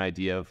an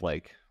idea of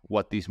like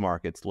what these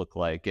markets look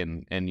like,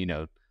 and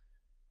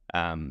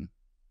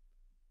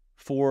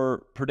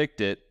for Predict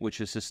It,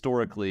 which is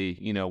historically,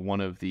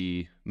 one of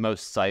the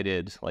most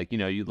cited, like, you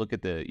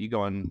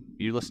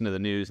listen to the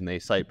news and they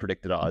cite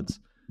predicted odds.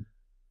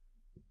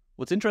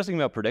 What's interesting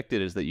about Predict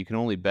It is that you can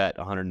only bet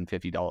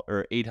 $150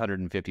 or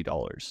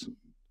 $850.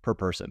 per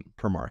person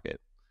per market.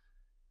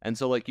 And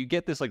so like you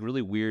get this like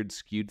really weird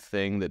skewed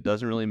thing that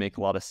doesn't really make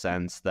a lot of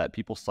sense that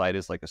people cite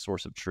as like a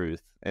source of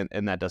truth,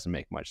 and that doesn't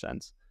make much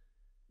sense.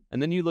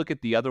 And then you look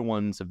at the other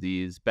ones of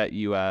these,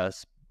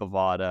 BetUS,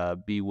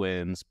 Bovada,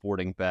 BWin,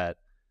 Sporting Bet.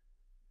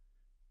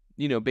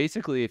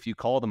 Basically if you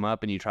call them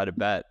up and you try to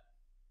bet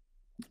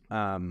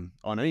on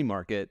any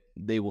market,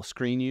 they will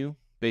screen you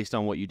based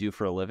on what you do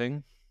for a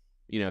living.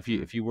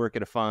 If you work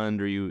at a fund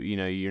or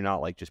you're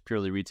not like just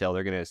purely retail,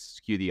 they're going to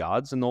skew the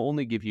odds and they'll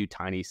only give you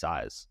tiny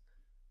size.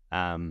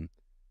 And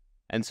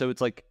so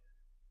it's like,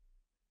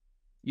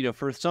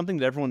 for something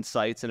that everyone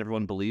cites and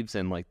everyone believes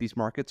in, like these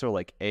markets are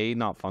like A,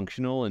 not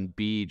functional, and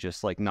B,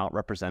 just like not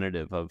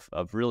representative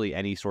of really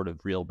any sort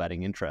of real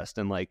betting interest.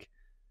 And like,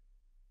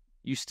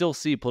 you still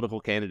see political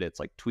candidates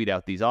like tweet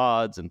out these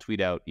odds and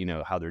tweet out,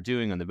 how they're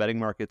doing on the betting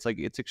markets. Like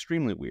it's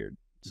extremely weird.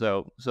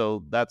 So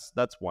that's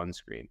one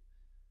screen.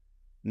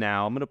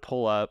 Now I'm going to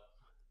pull up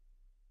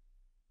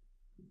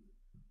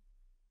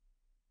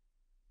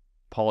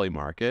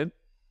Polymarket.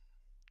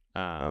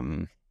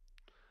 And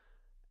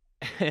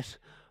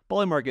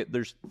Polymarket,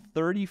 there's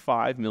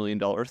 $35 million,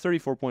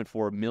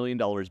 $34.4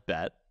 million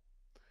bet.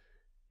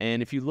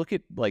 And if you look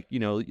at like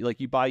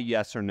you buy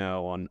yes or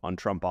no on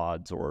Trump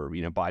odds or,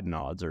 Biden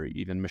odds or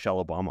even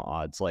Michelle Obama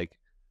odds, like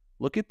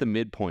look at the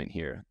midpoint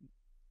here.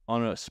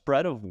 On a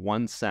spread of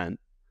 1 cent,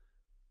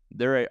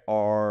 there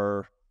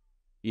are,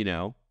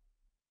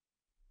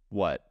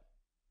 what,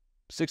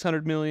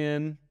 600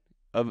 million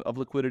of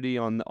liquidity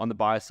on the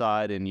buy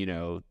side and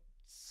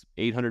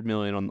 800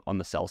 million on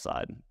the sell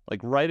side, like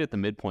right at the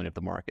midpoint of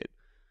the market.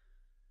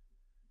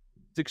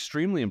 It's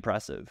extremely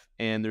impressive,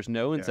 and there's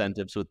no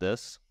incentives with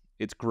this.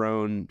 It's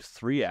grown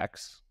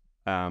 3x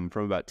from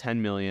about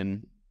 10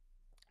 million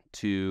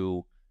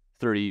to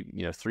 3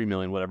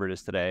 million, whatever it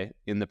is today,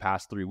 in the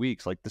past 3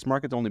 weeks. Like this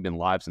market's only been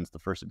live since the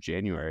 1st of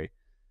January.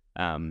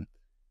 And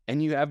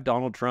you have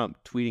Donald Trump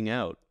tweeting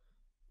out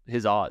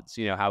his odds,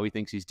 how he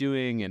thinks he's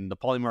doing and the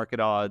Polymarket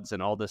odds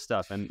and all this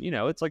stuff. And,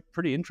 it's like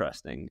pretty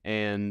interesting.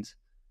 And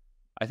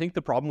I think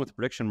the problem with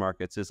prediction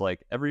markets is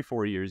like every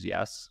 4 years,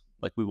 yes,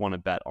 like we want to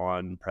bet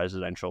on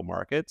presidential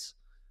markets.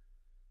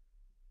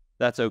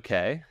 That's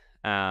okay.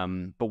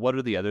 But what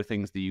are the other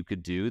things that you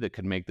could do that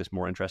could make this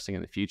more interesting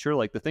in the future?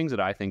 Like the things that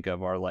I think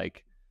of are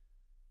like,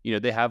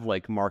 they have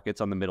like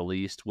markets on the Middle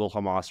East. Will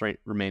Hamas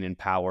remain in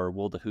power?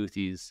 Will the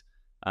Houthis,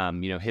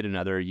 hit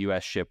another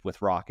U.S. ship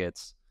with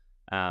rockets?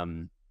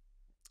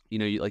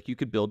 You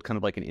could build kind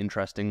of like an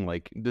interesting,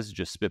 like this is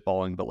just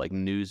spitballing, but like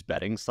news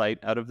betting site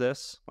out of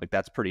this. Like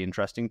that's pretty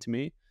interesting to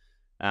me.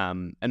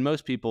 And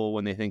most people,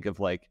 when they think of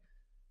like,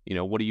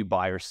 what do you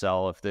buy or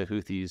sell if the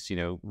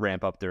Houthis,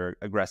 ramp up their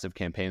aggressive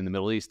campaign in the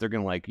Middle East, they're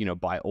going to like,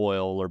 buy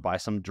oil or buy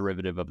some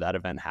derivative of that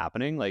event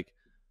happening. Like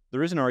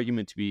there is an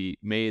argument to be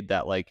made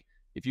that like,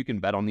 if you can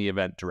bet on the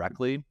event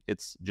directly,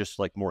 it's just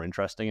like more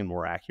interesting and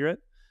more accurate.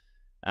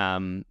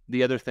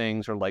 The other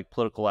things are like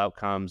political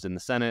outcomes in the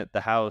Senate,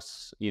 the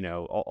House,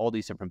 all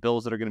these different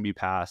bills that are going to be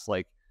passed.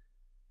 Like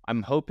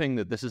I'm hoping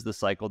that this is the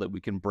cycle that we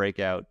can break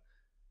out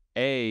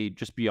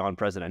just beyond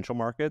presidential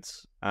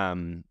markets,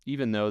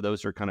 even though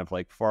those are kind of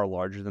like far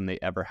larger than they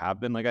ever have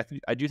been. Like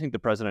I do think the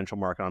presidential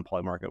market on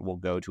Polymarket will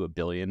go to $1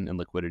 billion in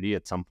liquidity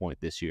at some point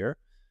this year.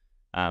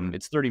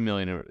 It's 30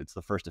 million. It's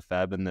the 1st of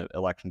Feb and the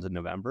elections in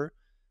November.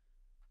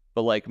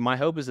 But like my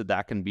hope is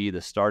that can be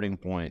the starting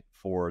point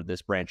for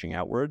this branching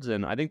outwards.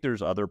 And I think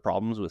there's other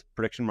problems with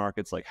prediction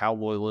markets, like how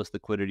loyal is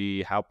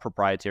liquidity, how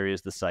proprietary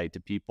is the site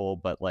to people.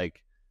 But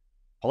like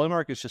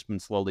Polymarket's just been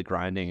slowly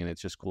grinding, and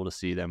it's just cool to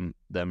see them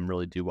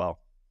really do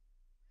well.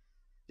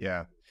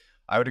 Yeah,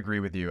 I would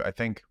agree with you. I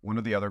think one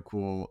of the other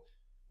cool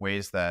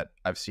ways that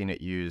I've seen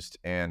it used,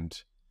 and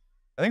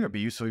I think it would be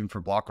useful even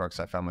for BlockRock,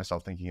 I found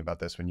myself thinking about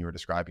this when you were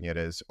describing it,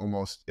 is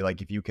almost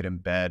like if you could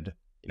embed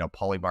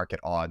Polymarket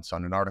odds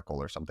on an article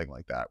or something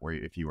like that, where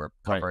if you were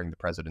covering the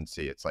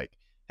presidency, it's like,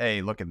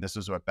 hey, look, and this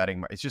is what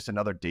betting, it's just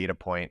another data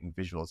point and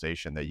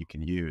visualization that you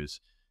can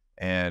use.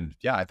 And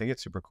yeah, I think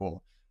it's super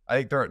cool. I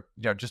think there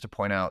are, just to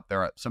point out,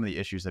 there are some of the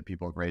issues that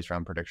people have raised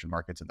around prediction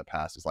markets in the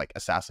past is like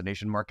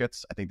assassination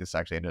markets. I think this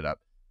actually ended up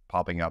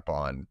popping up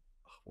on,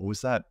 what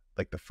was that?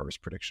 Like the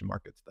first prediction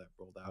markets that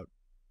rolled out.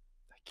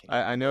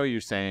 I know what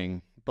you're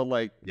saying, but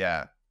like,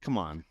 yeah, come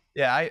on.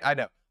 Yeah, I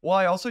know. Well,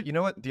 I also,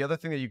 what? The other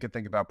thing that you could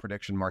think about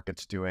prediction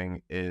markets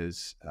doing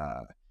is,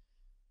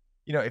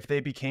 if they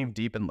became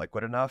deep and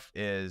liquid enough,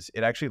 is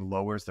it actually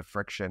lowers the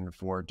friction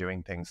for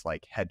doing things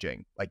like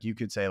hedging. Like you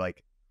could say,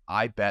 like,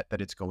 I bet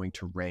that it's going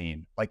to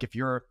rain. Like if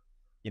you're,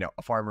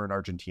 a farmer in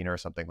Argentina or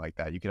something like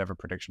that, you could have a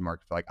prediction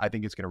market for like, I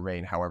think it's going to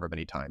rain however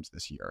many times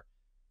this year.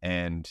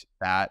 And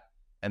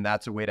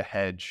that's a way to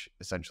hedge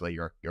essentially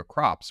your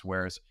crops.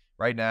 Whereas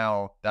right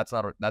now, that's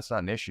not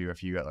an issue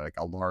if you got like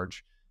a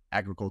large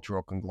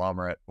agricultural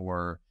conglomerate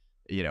or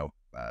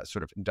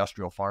sort of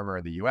industrial farmer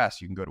in the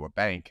US. You can go to a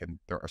bank, and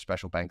there are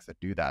special banks that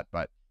do that,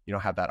 but you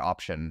don't have that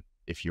option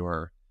if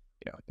you're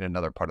in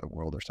another part of the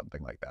world or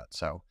something like that.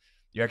 So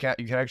you can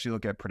actually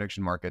look at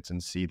prediction markets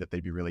and see that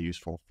they'd be really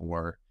useful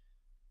for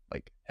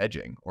like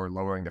hedging or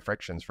lowering the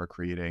frictions for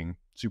creating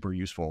super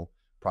useful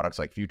products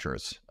like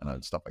futures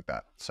and stuff like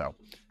that. So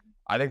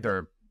I think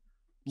they're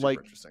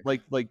super interesting.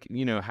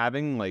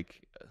 Having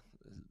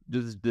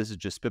this is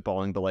just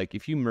spitballing, but like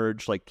if you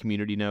merge like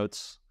community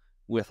notes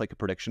with like a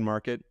prediction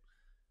market,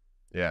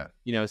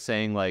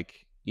 saying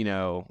like,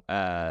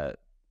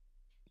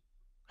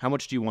 how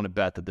much do you want to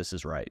bet that this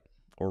is right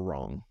or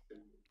wrong?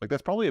 Like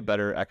that's probably a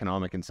better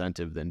economic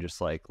incentive than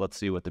just like, let's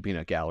see what the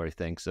peanut gallery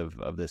thinks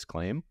of this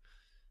claim.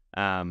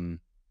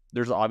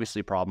 There's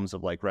obviously problems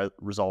of like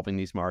resolving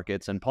these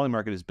markets, and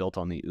Polymarket is built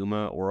on the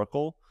UMA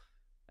Oracle.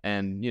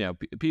 And,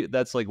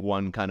 that's like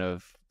one kind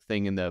of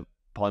thing in the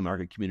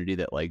Polymarket community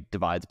that like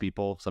divides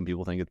people. Some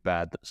people think it's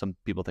bad. Some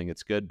people think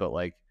it's good, but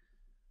like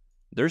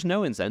there's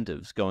no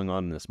incentives going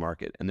on in this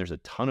market, and there's a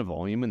ton of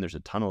volume and there's a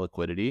ton of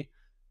liquidity.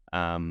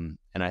 And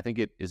I think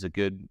it is a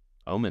good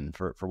omen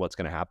for what's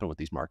going to happen with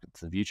these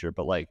markets in the future,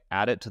 but like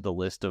add it to the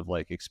list of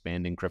like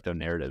expanding crypto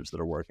narratives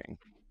that are working.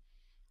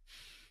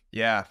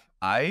 Yeah,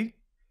 I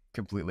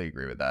completely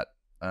agree with that.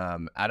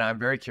 And I'm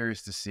very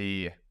curious to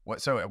see what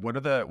is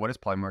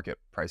Polymarket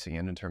pricing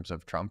in terms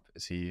of Trump?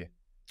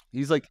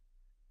 He's like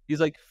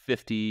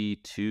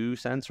 52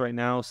 cents right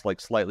now. It's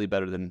like slightly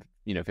better than,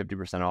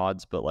 50%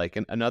 odds, but like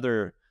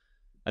another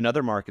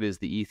market is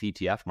the ETH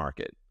ETF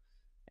market.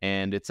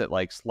 And it's at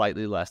like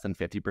slightly less than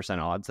 50%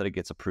 odds that it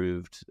gets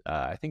approved,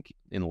 I think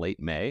in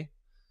late May.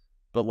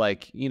 But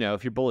like,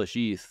 if you're bullish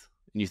ETH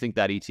and you think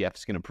that ETF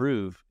is going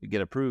to get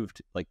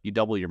approved, like you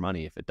double your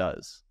money if it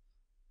does.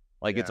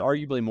 Like it's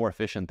arguably more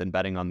efficient than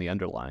betting on the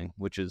underlying,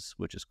 which is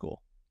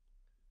cool.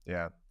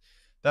 Yeah.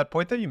 That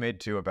point that you made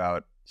too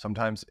about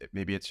sometimes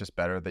maybe it's just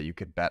better that you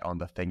could bet on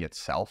the thing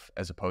itself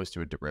as opposed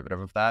to a derivative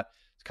of that.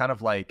 It's kind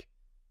of like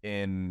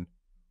in,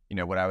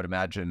 what I would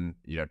imagine,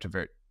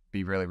 to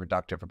be really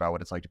reductive about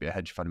what it's like to be a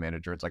hedge fund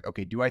manager. It's like,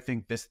 okay, do I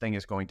think this thing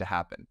is going to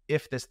happen?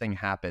 If this thing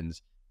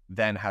happens,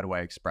 then how do I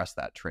express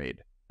that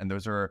trade? And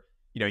those are,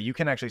 you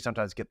can actually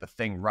sometimes get the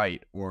thing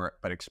right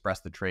but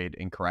express the trade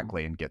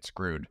incorrectly and get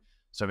screwed.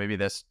 So maybe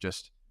this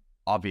just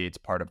obviates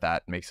part of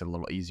that, makes it a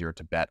little easier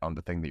to bet on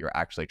the thing that you're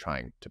actually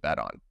trying to bet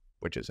on,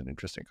 which is an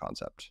interesting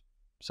concept.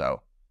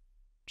 So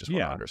just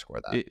want to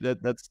underscore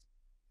that.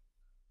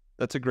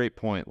 That's a great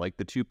point. Like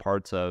the two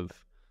parts of,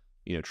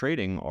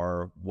 trading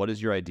are what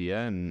is your idea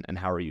and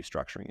how are you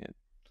structuring it?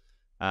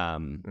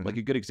 Like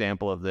a good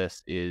example of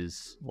this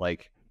is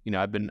like,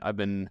 I've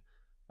been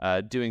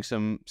doing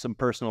some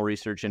personal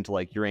research into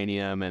like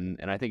uranium and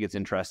I think it's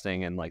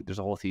interesting. And like, there's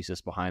a whole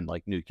thesis behind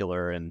like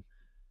nuclear and,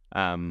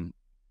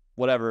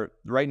 whatever.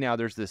 Right now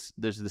there's this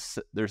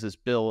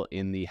bill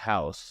in the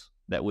House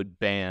that would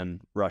ban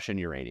Russian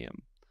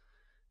uranium.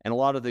 And a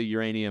lot of the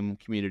uranium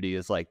community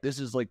is like, this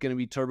is like going to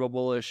be turbo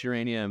bullish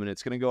uranium and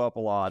it's going to go up a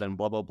lot and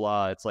blah, blah,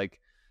 blah. It's like,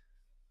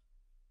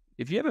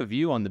 if you have a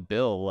view on the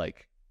bill,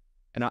 like,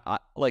 and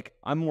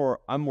I'm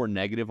more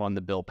negative on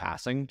the bill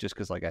passing just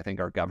because like I think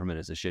our government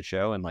is a shit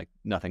show and like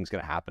nothing's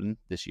going to happen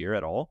this year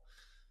at all.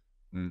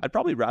 I'd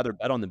probably rather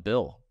bet on the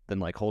bill than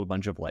like hold a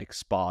bunch of like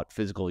spot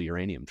physical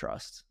uranium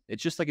trusts.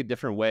 It's just like a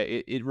different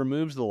way. It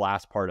removes the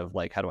last part of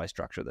like, how do I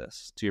structure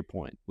this, to your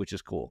point, which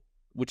is cool,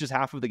 which is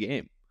half of the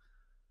game.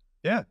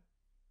 Yeah.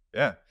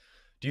 Yeah.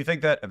 Do you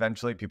think that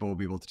eventually people will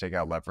be able to take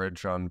out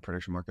leverage on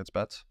prediction markets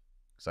bets?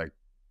 It's like,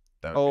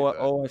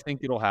 I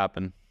think it'll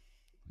happen.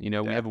 We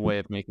have a way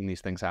of making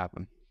these things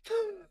happen.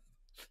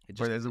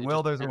 Where there's a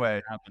will, there's a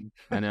way. Happen.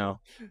 I know.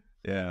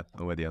 Yeah,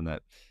 I'm with you on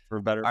that.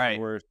 For better, or for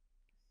worse.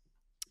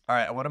 All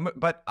right,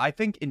 but I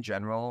think in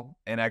general,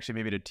 and actually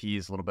maybe to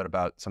tease a little bit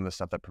about some of the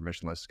stuff that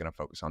permissionless is going to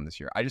focus on this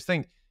year, I just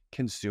think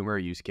consumer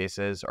use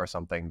cases are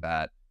something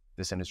that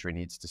this industry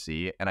needs to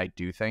see. And I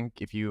do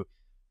think if you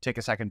take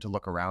a second to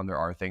look around, there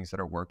are things that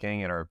are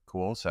working and are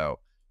cool. So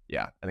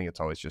yeah, I think it's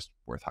always just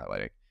worth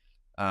highlighting.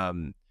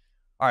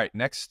 All right,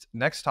 next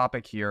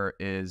topic here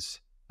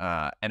is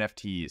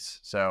NFTs.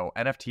 So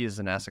NFTs is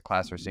an asset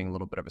class we're seeing a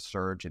little bit of a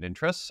surge in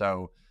interest.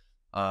 So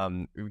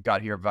we've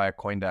got here via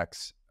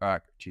Coindesk.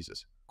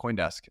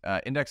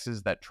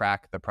 Indexes that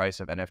track the price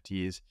of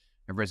NFTs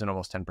have risen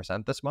almost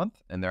 10% this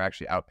month, and they're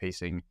actually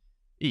outpacing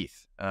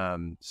ETH.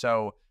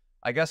 So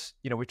I guess,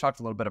 we've talked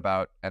a little bit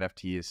about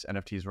NFTs.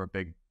 NFTs were a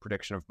big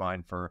prediction of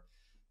mine for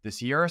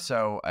this year.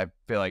 So I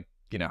feel like,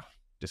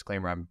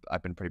 disclaimer,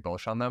 I've been pretty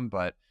bullish on them.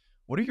 But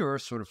what are your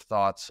sort of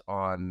thoughts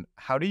on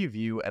how do you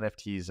view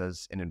NFTs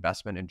as an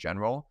investment in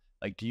general?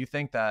 Like, do you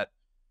think that,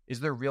 is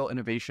there real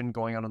innovation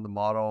going on in the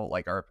model?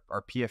 Like are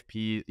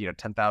PFP,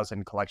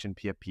 10,000 collection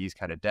PFPs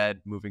kind of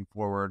dead moving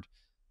forward?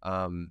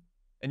 And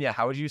yeah,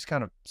 how would you just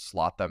kind of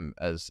slot them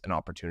as an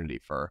opportunity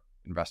for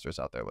investors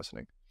out there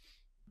listening?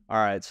 All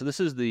right, so this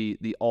is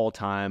the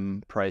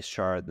all-time price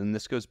chart, and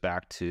this goes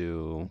back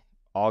to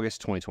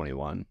August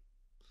 2021.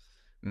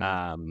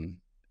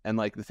 And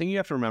like the thing you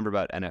have to remember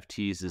about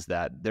NFTs is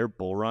that their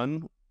bull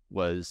run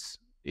was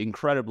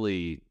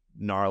incredibly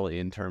gnarly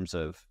in terms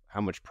of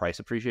how much price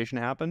appreciation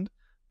happened,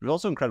 but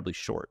also incredibly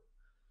short.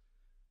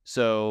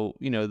 So,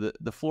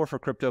 the floor for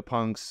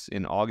CryptoPunks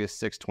in August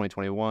 6,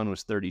 2021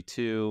 was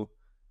 32,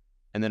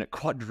 and then it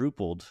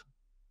quadrupled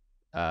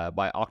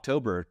by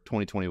October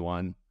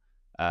 2021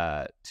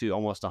 to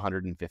almost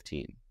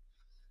 115.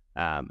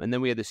 And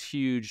then we had this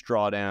huge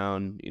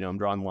drawdown. I'm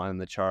drawing the line on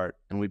the chart,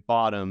 and we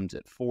bottomed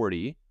at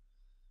 40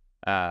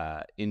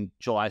 in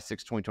July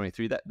 6,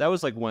 2023. That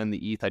was like when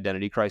the ETH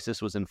identity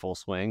crisis was in full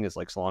swing, as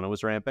like Solana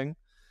was ramping.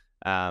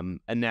 And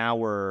now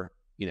we're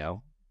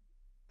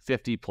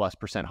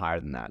 50+% higher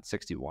than that,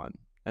 61.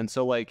 And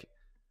so like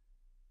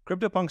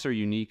CryptoPunks are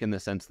unique in the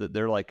sense that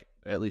they're like,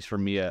 at least for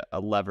me, a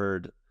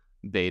levered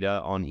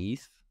beta on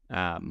ETH.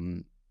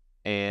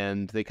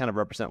 And they kind of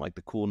represent like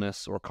the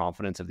coolness or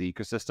confidence of the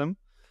ecosystem.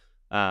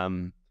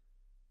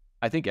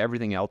 I think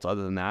everything else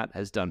other than that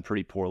has done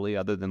pretty poorly,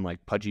 other than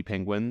like Pudgy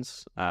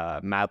Penguins,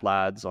 Mad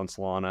Lads on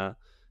Solana,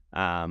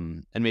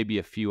 and maybe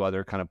a few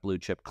other kind of blue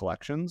chip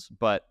collections.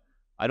 But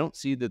I don't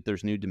see that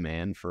there's new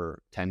demand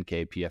for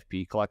 10K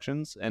PFP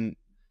collections. And,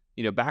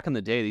 back in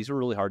the day, these were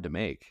really hard to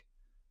make.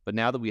 But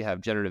now that we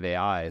have generative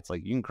AI, it's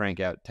like you can crank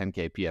out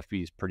 10K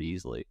PFPs pretty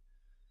easily.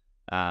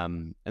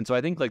 And so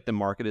I think like the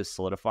market is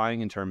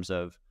solidifying in terms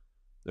of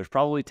there's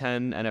probably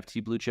 10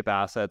 NFT blue chip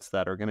assets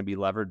that are going to be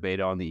levered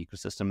beta on the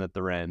ecosystem that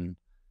they're in,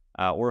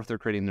 or if they're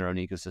creating their own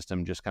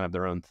ecosystem, just kind of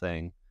their own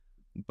thing.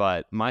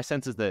 But my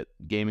sense is that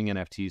gaming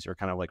NFTs are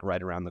kind of like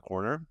right around the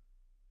corner.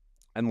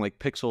 And like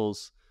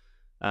Pixels,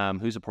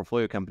 who's a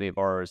portfolio company of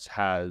ours,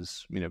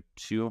 has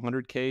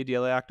 200K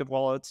DLA active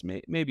wallets.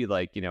 Maybe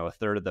like a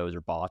third of those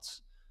are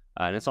bots,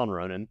 and it's on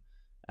Ronin.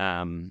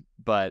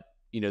 But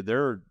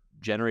they're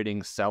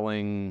generating,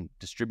 selling,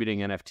 distributing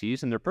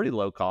NFTs, and they're pretty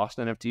low cost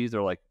NFTs.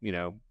 They're like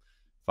 $5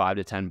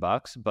 to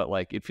 $10, but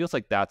like it feels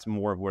like that's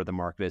more of where the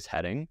market is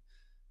heading,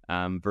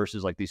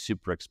 versus like these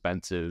super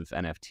expensive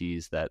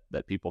NFTs that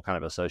people kind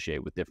of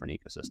associate with different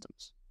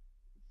ecosystems.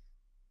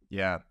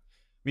 Yeah,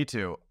 me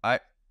too.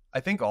 I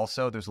think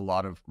also there's a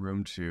lot of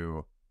room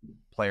to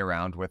play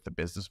around with the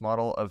business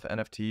model of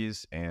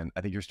NFTs, and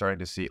I think you're starting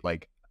to see,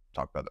 like,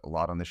 talk about it a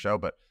lot on the show,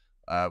 but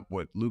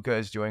what Luca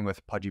is doing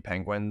with Pudgy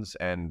Penguins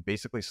and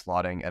basically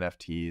slotting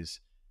NFTs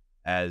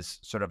as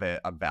sort of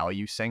a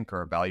value sink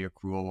or a value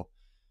accrual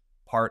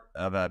part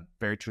of a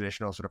very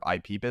traditional sort of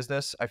IP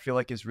business, I feel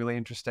like is really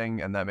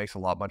interesting. And that makes a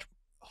lot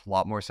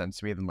more sense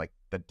to me than like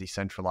the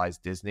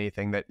decentralized Disney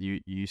thing that you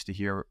used to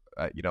hear,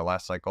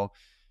 last cycle.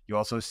 You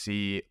also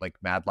see like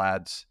Mad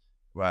Lads,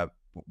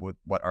 with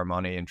what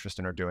Armani and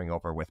Tristan are doing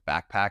over with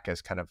Backpack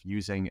as kind of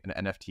using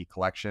an NFT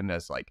collection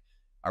as like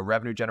a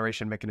revenue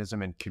generation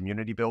mechanism and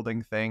community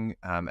building thing,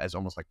 as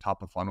almost like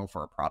top of funnel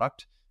for a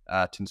product.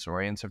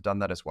 Tensorians have done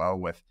that as well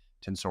with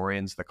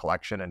Tensorians, the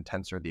collection, and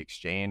Tensor, the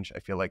exchange. I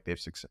feel like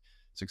they've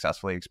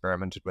successfully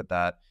experimented with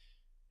that.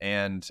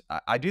 And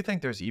I do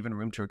think there's even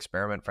room to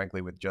experiment,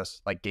 frankly, with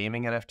just like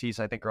gaming NFTs,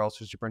 I think are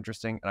also super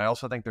interesting. And I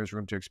also think there's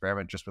room to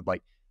experiment just with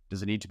like,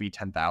 does it need to be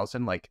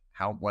 10,000? Like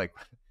how, like,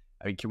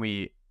 I mean, can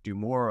we do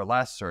more or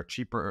less or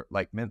cheaper?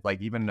 Like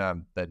even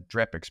the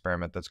drip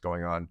experiment that's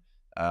going on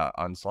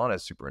Solana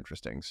is super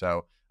interesting.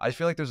 So I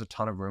feel like there's a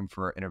ton of room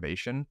for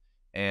innovation,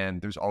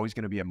 and there's always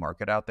going to be a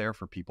market out there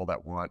for people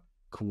that want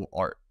cool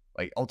art.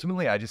 Like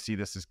ultimately, I just see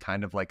this as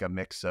kind of like a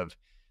mix of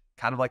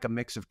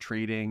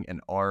trading and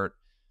art.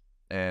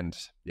 And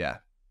yeah,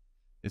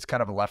 it's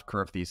kind of a left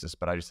curve thesis,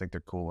 but I just think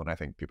they're cool, and I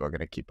think people are going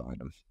to keep buying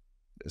them.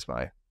 Is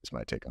my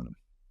take on them.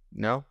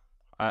 No,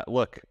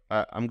 look,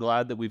 I'm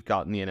glad that we've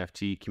gotten the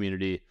NFT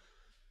community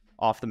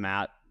off the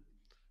mat.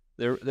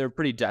 They're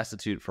pretty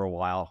destitute for a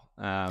while,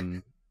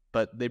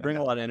 but they bring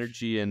a lot of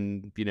energy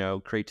and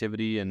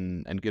creativity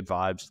and good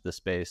vibes to the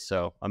space.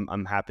 So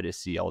I'm happy to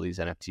see all these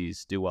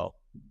NFTs do well.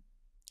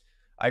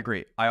 I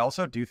agree. I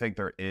also do think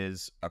there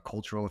is a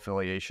cultural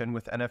affiliation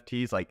with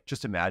NFTs. Like,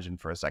 just imagine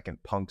for a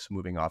second punks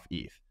moving off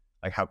ETH,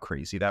 like how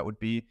crazy that would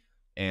be.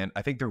 And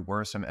I think there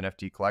were some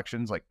NFT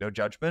collections, like no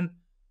judgment,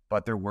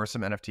 but there were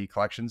some NFT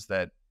collections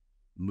that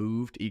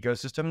moved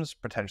ecosystems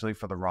potentially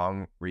for the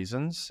wrong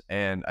reasons.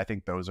 And I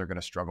think those are going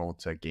to struggle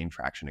to gain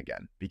traction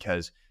again,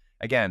 because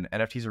again,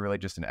 NFTs are really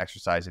just an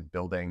exercise in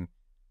building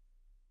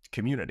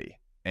community.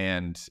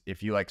 And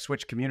if you like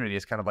switch community,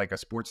 it's kind of like a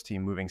sports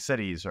team moving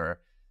cities or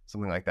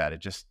something like that.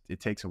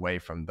 It takes away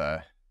from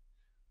the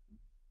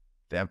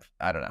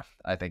I don't know.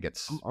 I think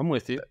I'm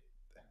with you.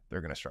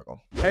 They're going to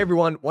struggle. Hey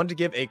everyone, wanted to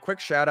give a quick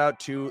shout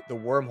out to the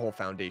Wormhole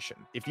Foundation.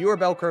 If you're a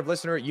Bell Curve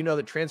listener, you know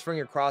that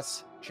transferring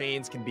across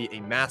chains can be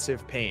a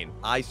massive pain.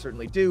 I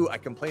certainly do. I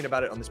complain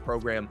about it on this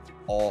program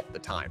all the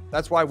time.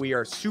 That's why we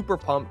are super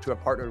pumped to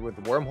have partnered with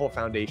the Wormhole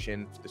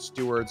Foundation, the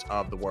stewards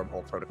of the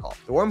Wormhole protocol.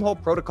 The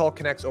Wormhole protocol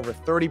connects over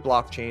 30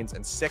 blockchains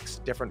and 6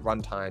 different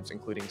runtimes,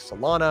 including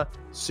Solana,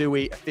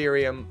 Sui,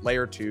 Ethereum,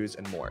 Layer 2s,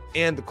 and more.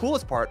 And the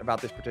coolest part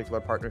about this particular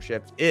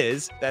partnership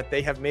is that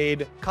they have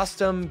made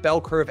custom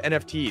Bell Curve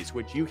NFTs,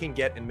 which you can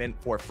get and mint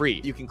for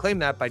free. You can claim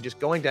that by just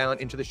going down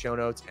into the show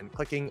notes and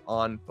clicking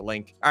on the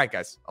link. All right,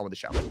 guys, on with the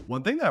show.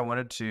 One thing that I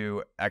wanted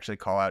to actually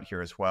call out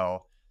here as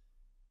well,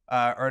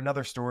 or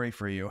another story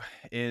for you,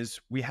 is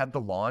we had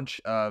the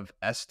launch of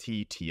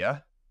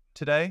ST-TIA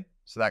today.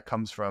 So that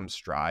comes from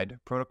Stride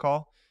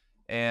protocol.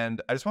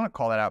 And I just want to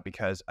call that out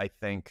because I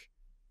think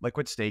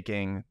liquid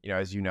staking,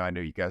 as you know, I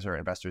know you guys are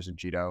investors in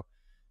Jito.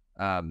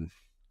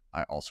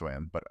 I also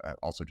am, but I'm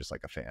also just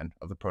like a fan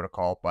of the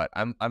protocol. But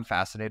I'm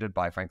fascinated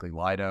by, frankly,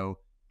 Lido,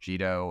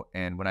 Jito,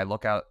 and when I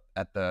look out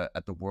at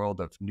the world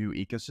of new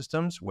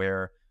ecosystems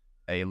where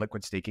a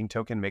liquid staking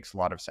token makes a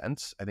lot of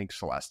sense, I think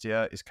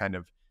Celestia is kind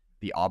of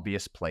the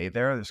obvious play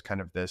there. There's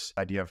kind of this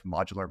idea of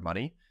modular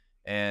money,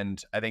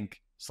 and I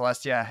think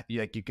Celestia,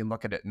 like, you can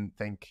look at it and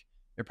think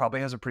it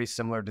probably has a pretty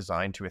similar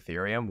design to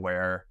Ethereum,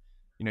 where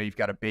you've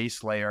got a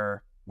base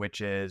layer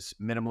which is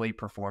minimally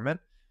performant.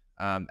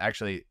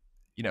 Actually,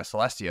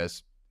 Celestia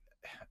is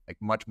like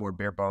much more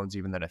bare bones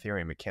even than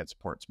Ethereum. It can't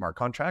support smart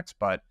contracts,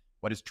 but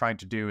what it's trying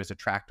to do is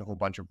attract a whole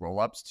bunch of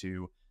rollups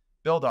to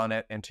build on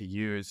it and to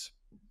use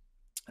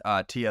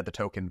TIA, the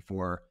token,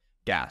 for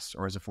gas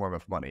or as a form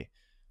of money.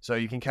 So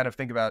you can kind of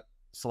think about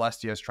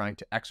Celestia as trying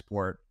to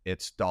export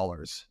its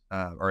dollars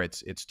or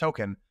its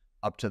token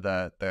up to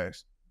the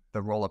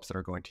rollups that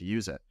are going to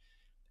use it.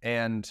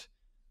 And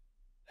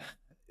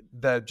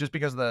just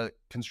because of the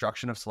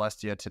construction of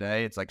Celestia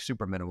today, it's like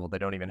super minimal. They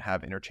don't even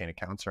have interchain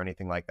accounts or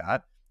anything like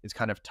that. It's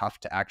kind of tough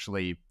to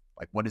actually,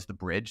 like, what is the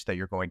bridge that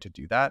you're going to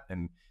do that?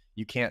 And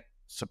you can't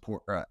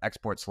support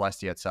export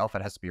Celestia itself.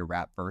 It has to be a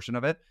wrap version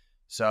of it.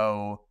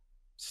 So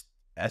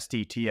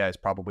STTIA is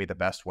probably the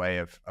best way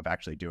of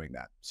actually doing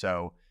that.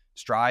 So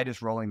Stride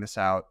is rolling this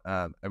out.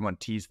 I want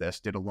to tease this.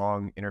 Did a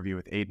long interview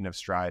with Aiden of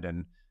Stride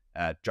and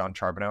John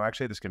Charbonneau.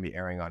 Actually, this is going to be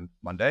airing on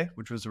Monday,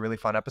 which was a really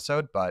fun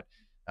episode. But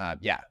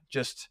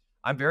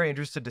I'm very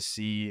interested to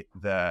see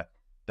the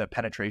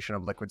penetration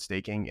of liquid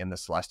staking in the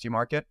Celestia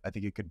market. I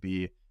think it could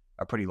be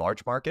a pretty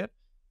large market,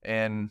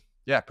 and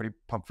pretty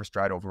pumped for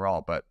Stride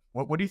overall. But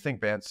what do you think,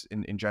 Vance,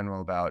 in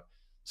general about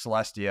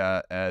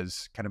Celestia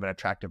as kind of an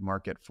attractive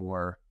market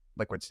for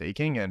liquid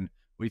staking, and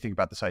what do you think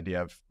about this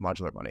idea of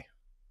modular money?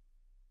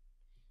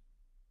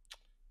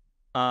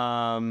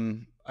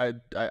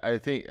 I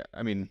think,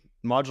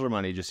 modular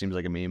money just seems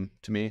like a meme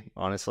to me,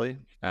 honestly.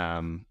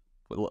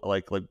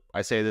 Like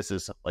I say, this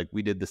is like,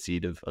 we did the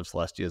seed of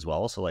Celestia as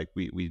well, so like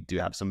we do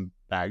have some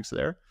bags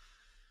there.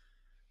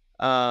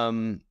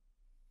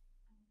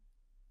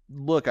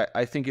 Look,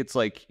 I think it's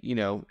like,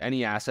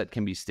 any asset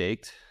can be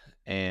staked,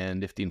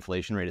 and if the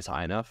inflation rate is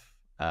high enough,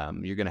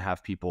 you're going to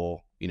have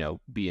people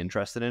be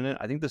interested in it.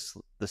 I think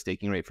the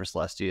staking rate for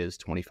Celestia is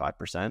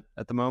 25%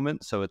 at the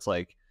moment, so it's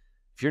like,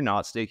 if you're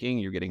not staking,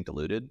 you're getting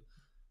diluted,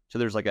 so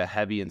there's like a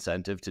heavy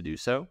incentive to do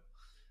so.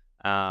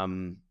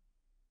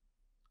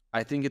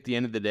 I think at the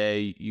end of the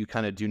day, you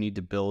kind of do need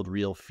to build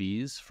real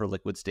fees for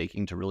liquid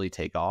staking to really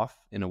take off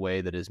in a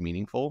way that is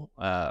meaningful,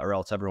 or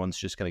else everyone's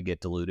just going to get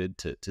diluted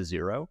to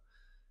zero.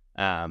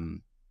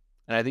 And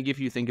I think if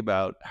you think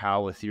about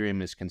how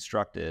Ethereum is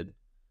constructed,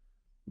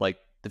 like,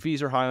 the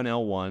fees are high on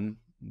L1,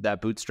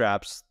 that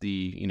bootstraps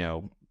the,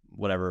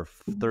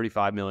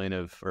 35 million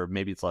of, or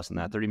maybe it's less than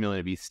that, 30 million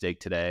of ETH stake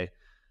today.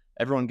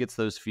 Everyone gets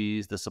those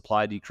fees, the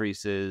supply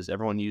decreases,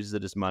 everyone uses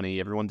it as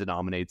money, everyone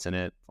denominates in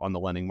it on the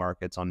lending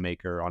markets, on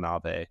Maker, on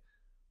Aave.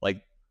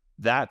 Like,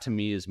 that to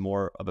me is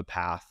more of a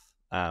path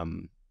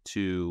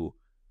to,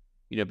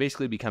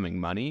 basically becoming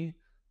money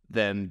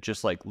than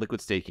just like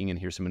liquid staking and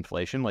here's some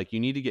inflation. Like, you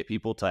need to get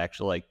people to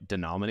actually like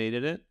denominate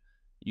in it.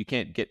 You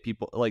can't get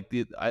people like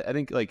I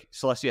think like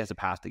Celestia has a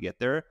path to get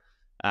there.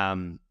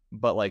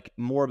 But like,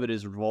 more of it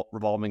is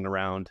revolving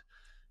around,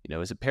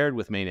 is it paired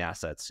with main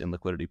assets in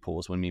liquidity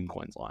pools when meme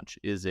coins launch?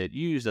 Is it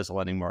used as a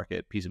lending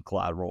market piece of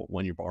collateral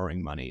when you're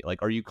borrowing money?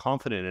 Like, are you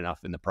confident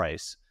enough in the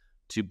price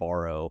to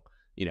borrow,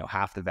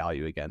 half the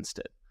value against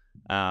it?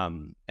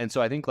 And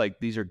so I think like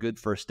these are good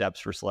first steps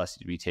for Celestia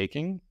to be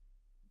taking.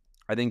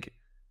 I think,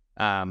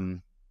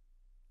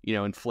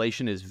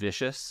 inflation is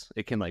vicious.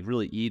 It can like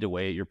really eat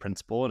away at your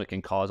principal, and it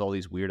can cause all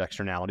these weird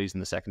externalities in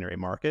the secondary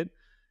market.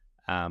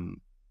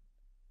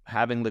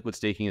 Having liquid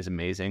staking is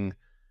amazing.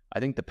 I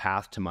think the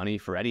path to money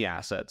for any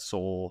asset,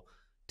 Sol,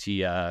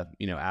 TIA,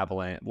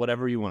 Avalanche,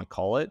 whatever you want to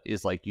call it,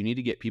 is like, you need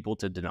to get people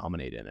to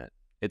denominate in it.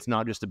 It's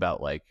not just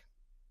about like,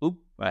 oop,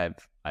 I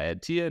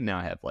had TIA, now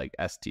I have like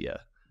STIA.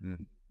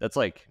 That's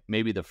like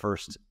maybe the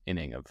first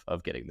inning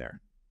of getting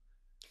there.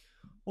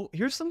 Well,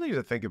 here's something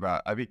to think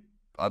about.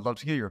 I'd love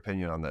to get your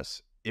opinion on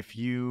this. If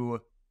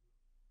you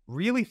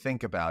really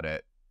think about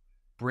it,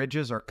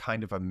 bridges are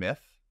kind of a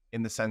myth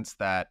in the sense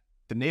that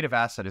the native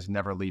asset is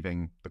never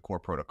leaving the core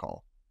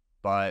protocol,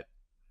 but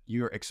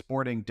you're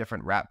exporting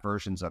different wrap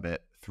versions of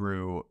it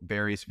through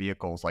various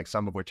vehicles, like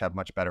some of which have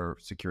much better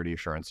security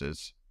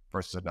assurances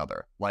versus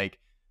another. Like,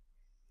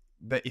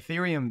 the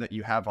Ethereum that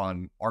you have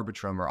on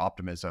Arbitrum or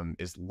Optimism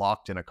is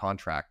locked in a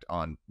contract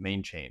on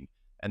main chain.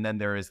 And then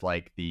there is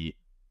like the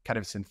kind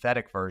of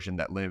synthetic version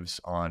that lives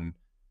on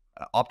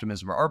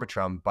Optimism or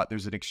Arbitrum, but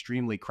there's an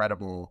extremely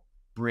credible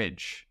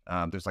bridge.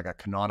 There's like a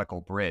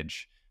canonical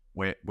bridge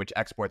which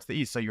exports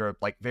the ETH. So you're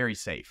like very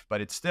safe, but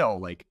it's still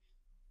like,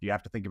 you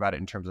have to think about it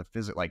in terms of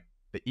physics. Like,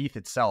 the ETH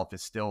itself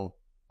is still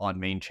on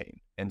main chain.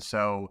 And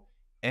so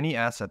any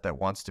asset that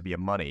wants to be a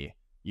money,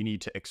 you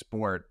need to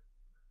export,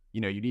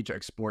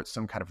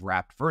 some kind of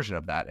wrapped version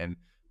of that. And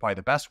probably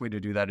the best way to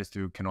do that is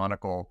through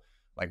canonical,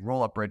 like,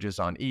 roll-up bridges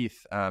on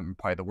ETH.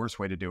 Probably the worst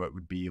way to do it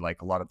would be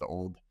like a lot of the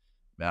old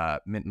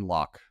mint and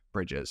lock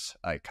bridges,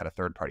 kind of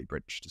third-party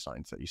bridge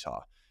designs that you saw.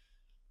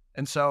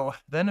 And so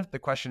then if the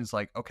question is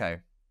like, okay,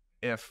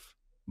 if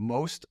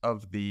most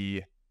of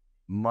the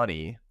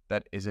money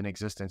that is in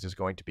existence is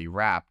going to be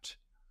wrapped,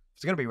 if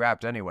it's going to be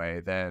wrapped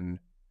anyway, then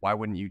why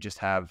wouldn't you just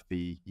have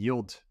the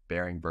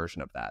yield-bearing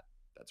version of that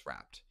that's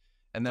wrapped?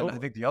 And then I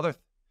think the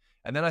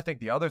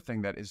other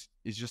thing that is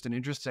just an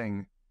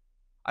interesting,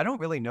 I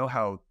don't really know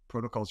how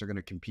protocols are going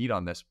to compete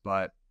on this,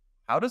 but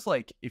how does,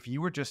 like, if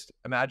you were just,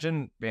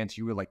 imagine, Vance,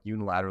 you were like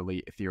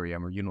unilaterally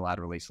Ethereum or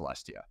unilaterally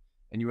Celestia,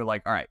 and you were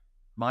like, all right,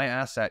 my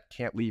asset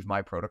can't leave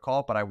my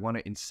protocol, but I want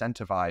to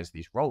incentivize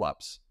these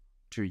rollups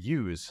to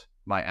use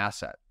my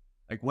asset.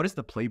 Like, what is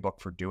the playbook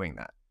for doing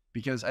that?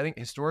 Because I think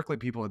historically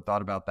people had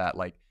thought about that,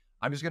 like,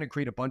 I'm just going to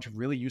create a bunch of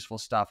really useful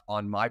stuff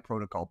on my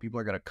protocol. People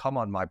are going to come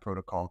on my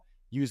protocol,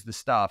 use the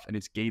stuff, and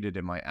it's gated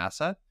in my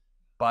asset.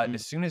 But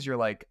as soon as you're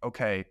like,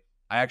 okay,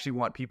 I actually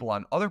want people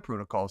on other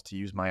protocols to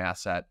use my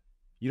asset,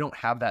 you don't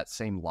have that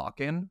same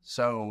lock-in.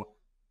 So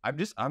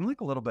I'm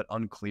like a little bit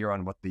unclear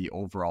on what the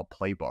overall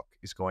playbook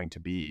is going to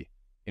be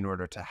in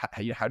order to,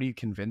 how do you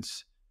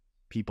convince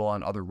people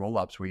on other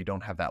rollups where you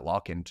don't have that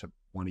lock-in to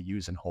want to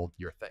use and hold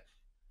your thing?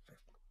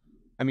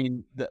 I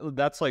mean,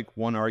 that's like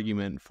one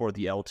argument for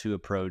the L2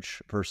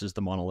 approach versus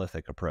the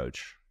monolithic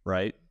approach,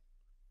 right?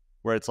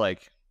 Where it's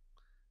like,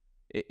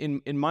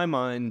 in my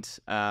mind,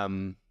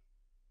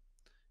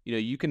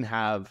 you can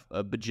have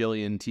a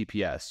bajillion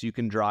TPS. You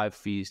can drive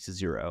fees to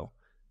zero.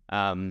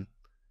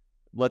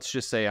 Let's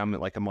just say I'm at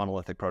like a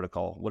monolithic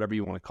protocol, whatever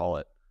you want to call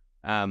it.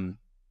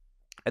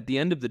 At the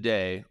end of the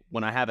day,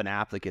 when I have an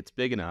app that gets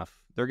big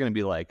enough, they're going to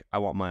be like, I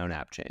want my own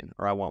app chain,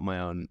 or I want my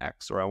own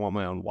X, or I want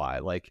my own Y.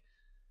 Like,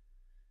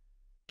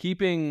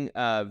 keeping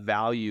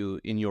value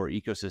in your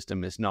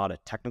ecosystem is not a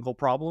technical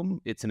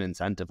problem. It's an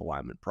incentive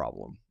alignment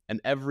problem. And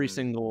every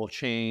single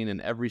chain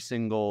and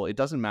it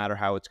doesn't matter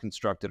how it's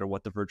constructed or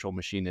what the virtual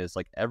machine is,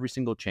 like every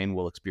single chain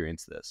will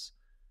experience this.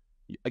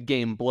 A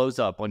game blows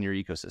up on your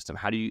ecosystem.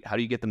 How do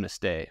you get them to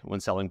stay when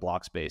selling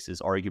block space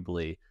is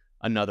arguably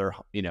another,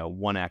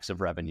 1x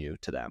of revenue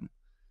to them?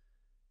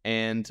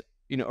 And,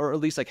 or at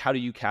least like, how do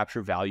you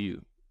capture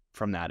value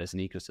from that as an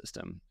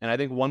ecosystem? And I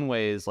think one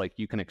way is like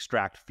you can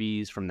extract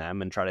fees from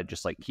them and try to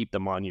just like keep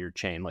them on your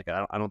chain. Like,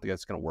 I don't think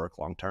that's going to work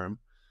long term.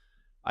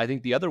 I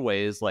think the other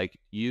way is like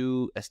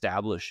you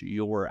establish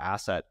your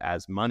asset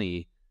as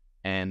money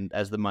and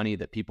as the money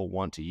that people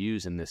want to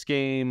use in this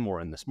game or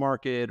in this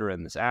market or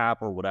in this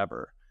app or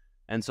whatever.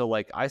 And so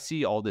like I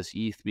see all this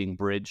ETH being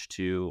bridged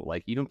to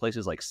like even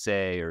places like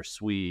Say or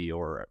Sui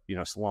or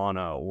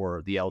Solana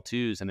or the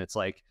L2s, and it's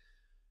like,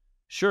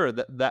 sure,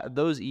 that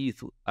those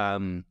ETH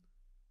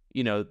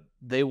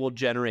they will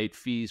generate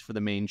fees for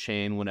the main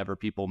chain whenever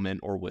people mint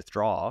or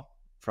withdraw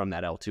from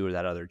that L2 or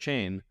that other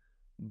chain.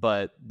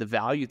 But the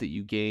value that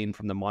you gain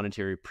from the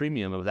monetary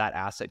premium of that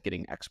asset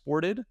getting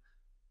exported,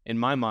 in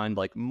my mind,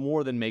 like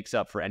more than makes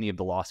up for any of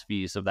the lost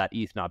fees of that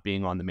ETH not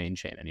being on the main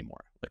chain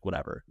anymore, like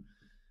whatever.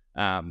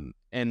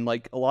 And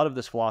like a lot of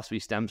this philosophy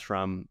stems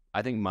from,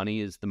 I think money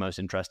is the most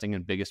interesting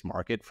and biggest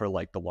market for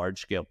like the large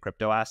scale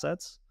crypto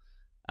assets.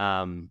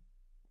 And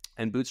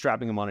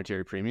bootstrapping a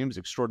monetary premium is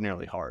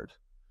extraordinarily hard.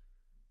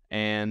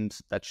 And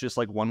that's just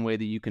like one way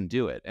that you can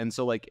do it. And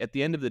so like at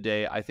the end of the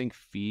day, I think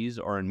fees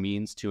are a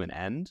means to an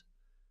end.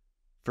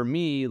 For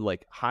me,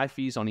 like high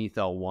fees on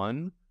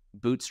ETH-L1,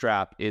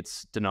 bootstrap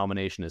its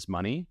denomination as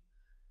money.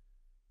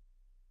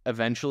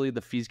 Eventually the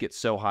fees get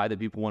so high that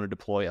people want to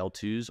deploy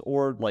L2s,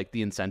 or like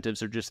the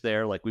incentives are just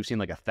there. Like we've seen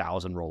like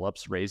 1,000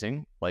 rollups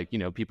raising, like,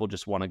 people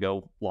just want to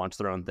go launch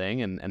their own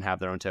thing and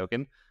have their own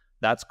token.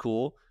 That's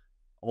cool.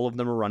 All of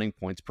them are running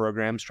points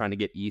programs trying to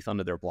get ETH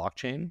onto their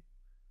blockchain.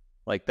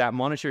 Like that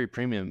monetary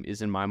premium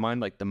is in my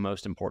mind like the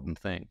most important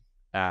thing.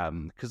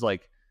 Because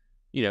like,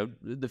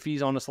 the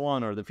fees on a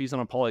Solana or the fees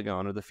on a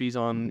Polygon or the fees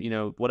on,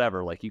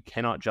 whatever, like you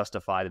cannot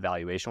justify the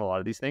valuation of a lot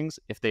of these things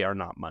if they are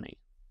not money.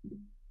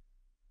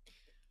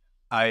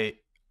 I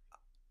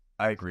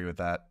agree with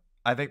that.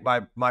 I think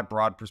my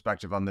broad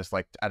perspective on this,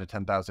 like at a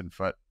 10,000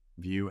 foot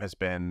view, has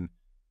been,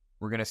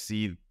 we're going to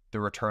see the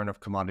return of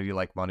commodity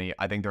like money.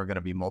 I think there are going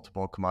to be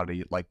multiple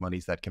commodity like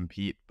monies that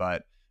compete,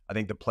 but I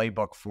think the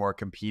playbook for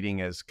competing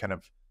is kind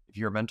of, if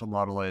your mental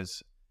model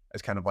is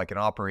as kind of like an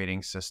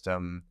operating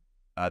system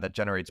that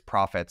generates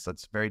profits,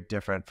 that's very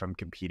different from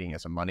competing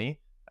as a money,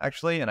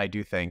 actually. And I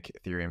do think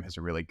Ethereum has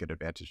a really good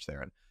advantage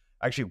there. And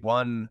actually,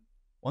 one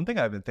thing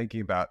I've been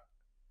thinking about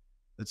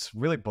that's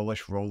really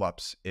bullish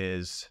rollups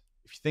is,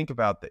 if you think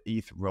about the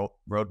ETH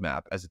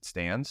roadmap as it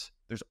stands,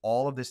 there's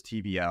all of this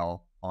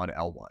TVL on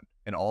L1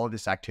 and all of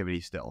this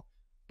activity still.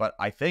 But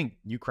I think,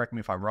 you correct me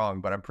if I'm wrong,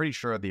 but I'm pretty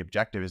sure the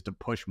objective is to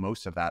push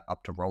most of that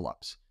up to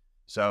rollups.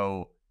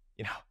 So,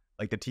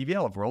 like the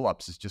TVL of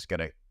rollups is just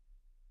going to,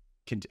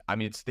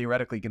 it's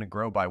theoretically going to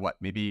grow by what?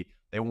 Maybe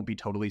they won't be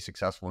totally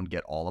successful and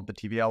get all of the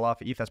TVL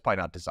off ETH. That's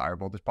probably not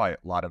desirable. There's probably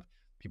a lot of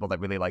people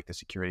that really like the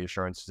security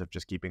assurances of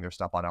just keeping their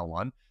stuff on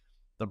L1.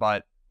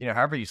 But,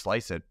 however you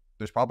slice it,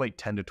 there's probably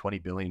 $10 to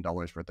 $20 billion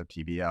worth of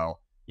TVL,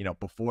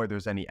 before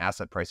there's any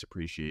asset price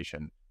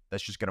appreciation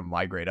that's just going to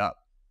migrate up.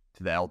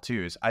 to the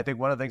L2s. I think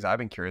one of the things I've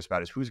been curious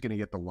about is who's going to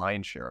get the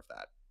lion's share of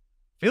that.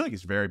 I feel like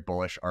it's very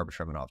bullish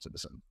Arbitrum and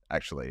optimism,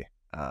 actually.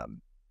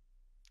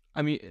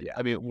 I mean,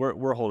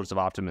 we're holders of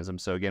optimism,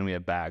 so again, we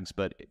have bags,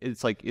 but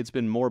it's like it's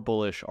been more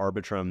bullish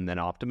Arbitrum than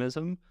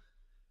optimism.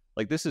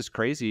 Like, this is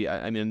crazy.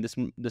 I mean, this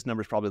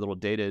number is probably a little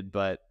dated,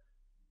 but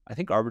I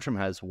think Arbitrum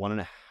has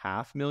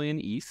 1.5 million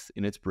ETH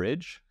in its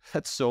bridge.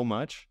 That's so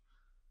much.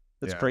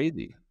 That's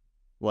crazy.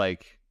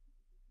 Like,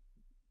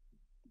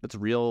 that's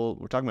real.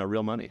 We're talking about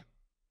real money.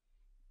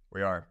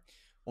 We are.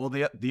 Well,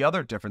 the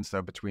other difference,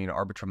 though, between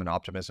Arbitrum and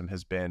Optimism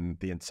has been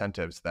the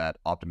incentives that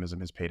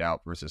Optimism has paid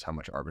out versus how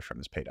much Arbitrum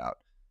has paid out.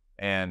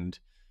 And,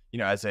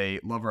 as a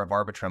lover of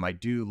Arbitrum, I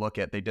do look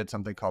at, they did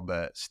something called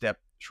the STEP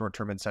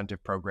short-term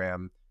incentive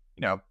program.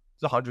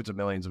 The hundreds of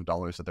millions of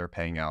dollars that they're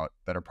paying out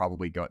that are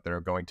probably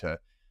going to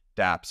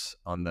dApps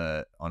on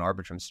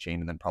Arbitrum's chain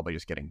and then probably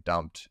just getting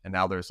dumped. And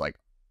now there's like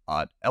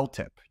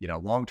LTIP,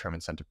 long-term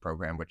incentive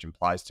program, which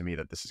implies to me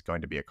that this is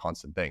going to be a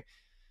constant thing.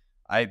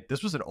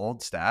 This was an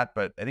old stat,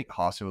 but I think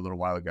Hasu a little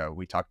while ago,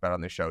 we talked about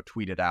on the show,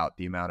 tweeted out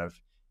the amount of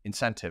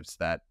incentives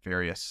that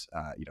various,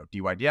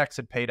 DYDX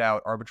had paid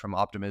out, Arbitrum,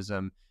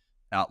 Optimism,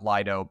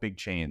 Lido, big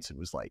chains. It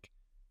was like,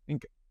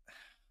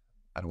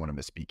 I don't want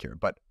to misspeak here,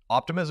 but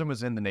Optimism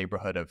was in the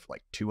neighborhood of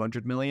like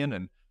 200 million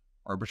and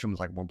Arbitrum was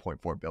like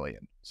 1.4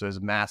 billion. So there's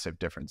a massive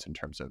difference in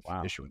terms of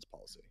issuance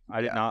policy.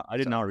 I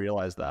did not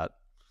realize that.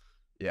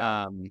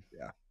 Yeah.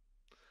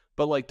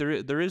 But like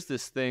there is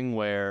this thing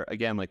where,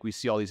 again, like we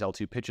see all these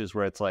L2 pitches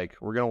where it's like,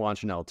 we're going to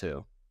launch an L2.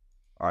 All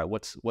right,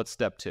 what's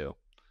step 2?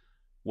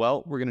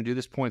 Well, we're going to do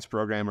this points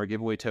program or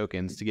give away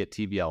tokens to get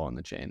TVL on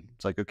the chain.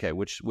 It's like, okay,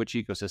 which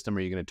ecosystem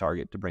are you going to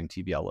target to bring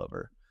TVL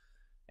over?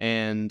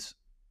 And,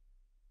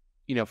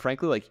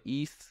 frankly, like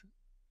ETH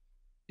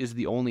is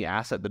the only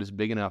asset that is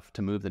big enough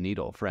to move the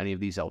needle for any of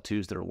these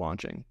L2s that are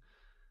launching.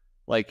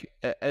 Like,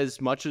 as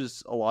much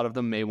as a lot of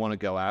them may want to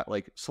go at,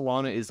 like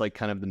Solana is like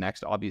kind of the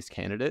next obvious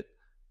candidate,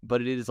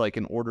 but it is like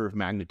an order of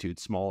magnitude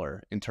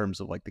smaller in terms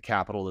of like the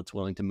capital that's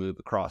willing to move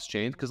across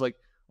chains. Because like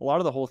a lot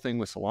of the whole thing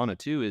with Solana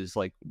too is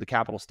like the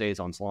capital stays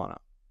on Solana.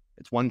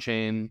 It's one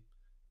chain,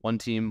 one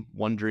team,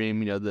 one dream.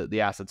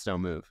 The assets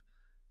don't move.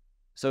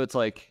 So it's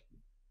like,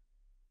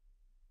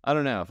 I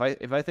don't know,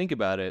 if I think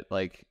about it,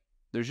 like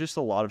there's just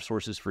a lot of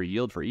sources for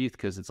yield for ETH,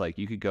 because it's like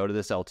you could go to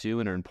this L2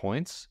 and earn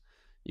points.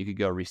 You could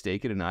go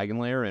restake it in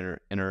Eigenlayer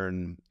and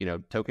earn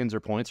tokens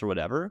or points or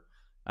whatever.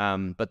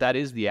 But that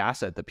is the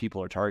asset that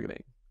people are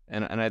targeting.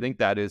 And I think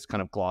that is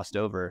kind of glossed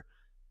over.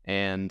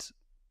 And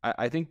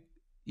I think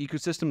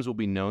ecosystems will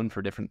be known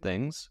for different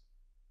things.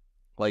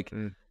 Like,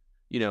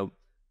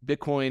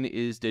 Bitcoin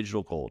is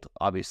digital gold,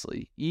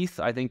 obviously. ETH,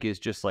 I think, is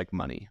just like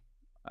money.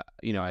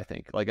 I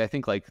think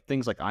like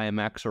things like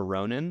IMX or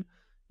Ronin,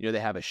 they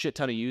have a shit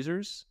ton of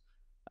users,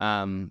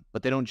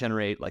 but they don't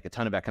generate like a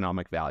ton of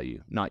economic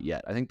value. Not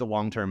yet. I think the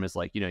long term is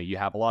like, you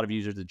have a lot of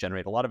users that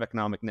generate a lot of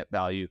economic net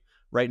value.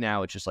 Right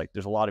now, it's just like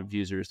there's a lot of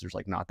users. There's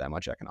like not that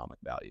much economic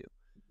value.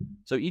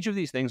 So each of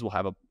these things will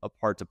have a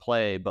part to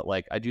play. But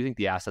like, I do think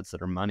the assets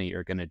that are money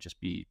are going to just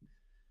be,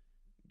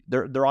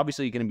 they're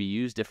obviously going to be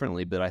used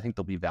differently, but I think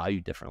they'll be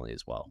valued differently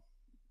as well.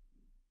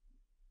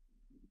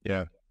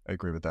 Yeah, I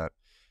agree with that.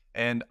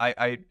 And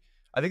I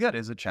think that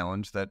is a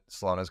challenge that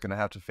Solana is going to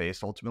have to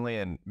face ultimately.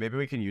 And maybe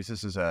we can use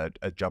this as a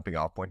jumping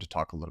off point to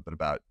talk a little bit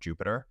about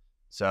Jupiter.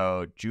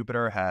 So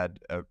Jupiter had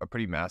a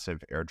pretty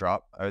massive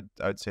airdrop, I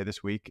would say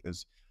this week,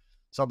 is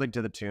something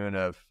to the tune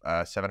of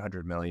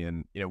 700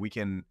 million. We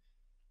can,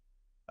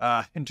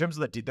 in terms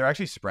of they're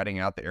actually spreading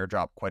out the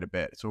airdrop quite a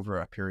bit. It's over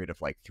a period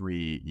of like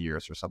 3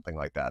 years or something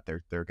like that.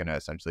 They're going to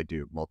essentially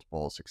do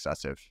multiple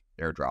successive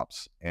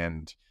airdrops.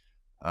 And,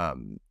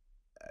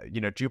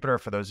 Jupiter,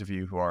 for those of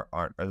you who are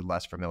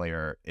less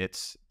familiar,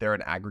 they're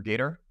an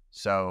aggregator.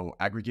 So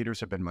aggregators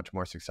have been much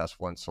more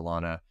successful in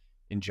Solana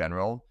in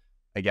general.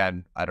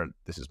 Again,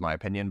 this is my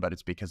opinion, but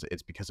it's because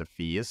of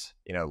fees,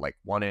 like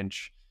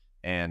 1inch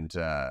and,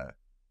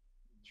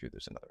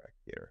 there's another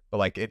aggregator, but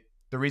like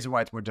the reason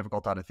why it's more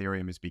difficult on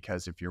Ethereum is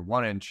because if you're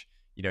 1inch,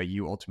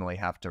 you ultimately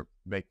have to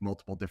make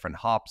multiple different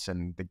hops,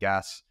 and the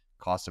gas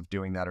costs of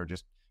doing that are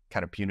just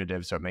kind of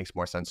punitive. So it makes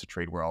more sense to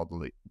trade where all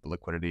the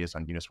liquidity is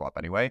on Uniswap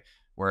anyway.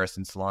 Whereas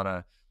in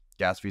Solana,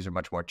 gas fees are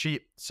much more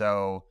cheap.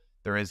 So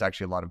there is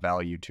actually a lot of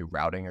value to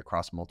routing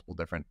across multiple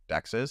different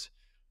dexes.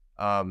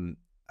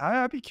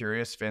 I'd be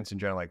curious, Vance, in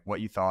general, like what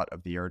you thought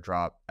of the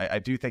airdrop. I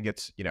do think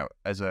it's,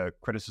 as a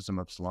criticism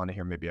of Solana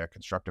here, maybe a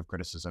constructive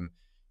criticism,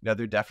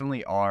 there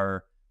definitely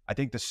are, I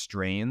think the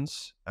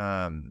strains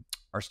are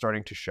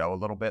starting to show a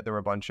little bit. There were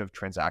a bunch of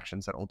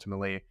transactions that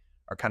ultimately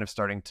are kind of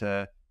starting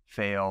to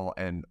fail.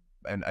 And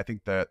I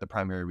think the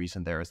primary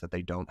reason there is that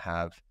they don't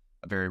have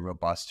a very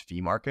robust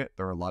fee market.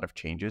 There are a lot of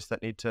changes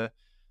that need to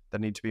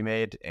be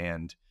made.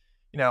 And,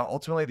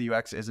 ultimately the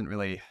UX doesn't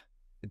really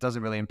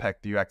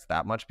impact the UX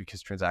that much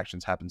because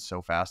transactions happen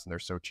so fast and they're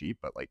so cheap.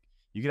 But like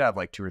you could have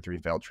like 2 or 3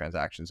 failed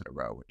transactions in a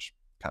row, which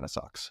kind of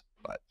sucks.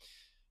 But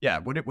yeah,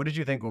 what did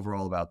you think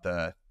overall about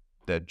the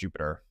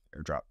Jupiter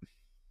airdrop?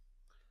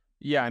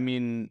 Yeah, I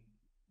mean,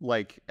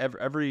 like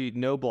every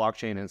no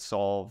blockchain has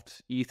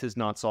solved. ETH has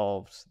not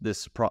solved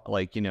this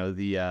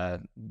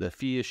the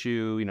fee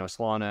issue.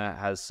 Solana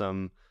has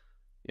some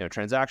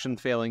transaction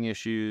failing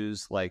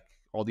issues. Like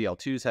all the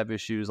L2s have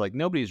issues. Like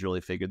nobody's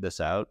really figured this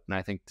out. And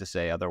I think to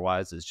say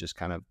otherwise is just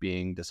kind of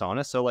being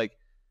dishonest. So like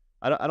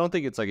I don't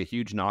think it's like a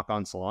huge knock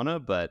on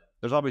Solana, but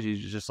there's obviously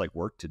just like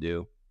work to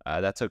do.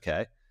 That's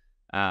okay.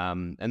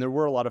 And there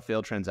were a lot of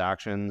failed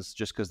transactions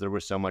just because there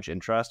was so much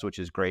interest, which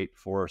is great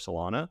for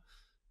Solana.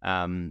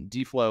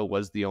 DFlow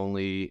was the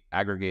only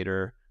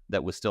aggregator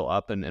that was still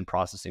up and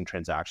processing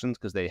transactions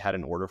because they had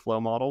an order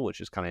flow model,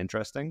 which is kind of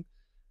interesting.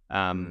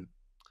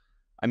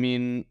 I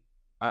mean,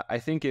 I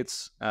think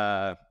it's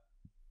now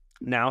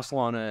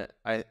Solana,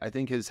 I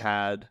think has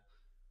had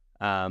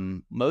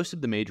most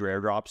of the major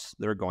airdrops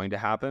that are going to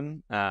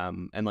happen.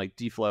 And like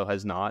DFlow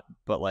has not,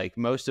 but like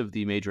most of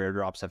the major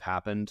airdrops have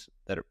happened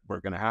that were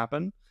going to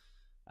happen.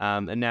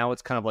 And now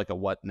it's kind of like a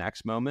what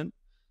next moment.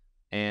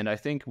 And I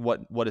think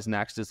what is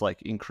next is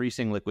like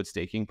increasing liquid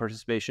staking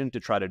participation to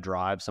try to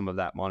drive some of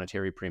that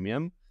monetary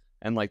premium.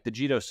 And like the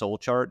Jito Sol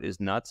chart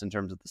is nuts in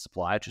terms of the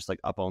supply. It's just like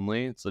up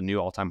only. It's a new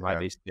all-time high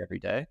basically every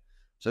day.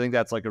 So I think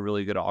that's like a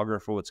really good augur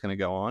for what's going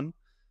to go on.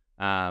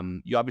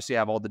 You obviously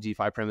have all the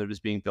DeFi primitives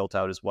being built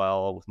out as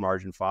well with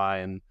margin fi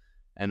and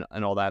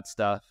all that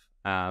stuff.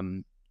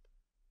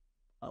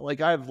 Like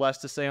I have less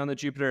to say on the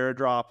Jupiter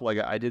airdrop. Like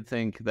I did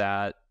think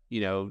that,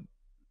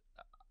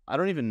 I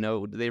don't even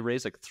know. Did they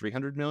raise like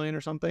 300 million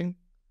or something?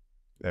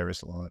 There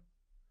is a lot.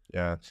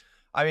 Yeah.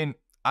 I mean,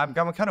 I'm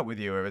kind of with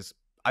you.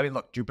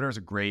 Look, Jupiter is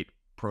a great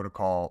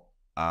protocol.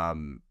 I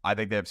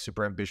think they have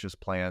super ambitious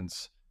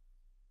plans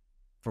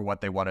for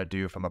what they want to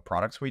do from a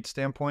product suite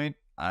standpoint.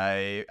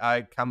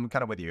 I'm kind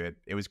of with you.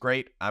 It was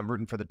great. I'm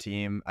rooting for the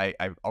team. I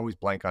always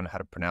blank on how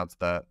to pronounce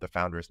the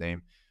founder's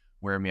name,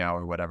 Wormhole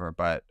or whatever,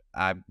 but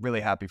I'm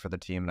really happy for the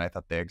team, and I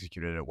thought they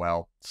executed it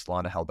well.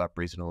 Solana held up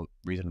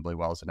reasonably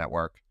well as a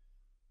network.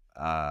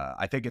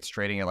 I think it's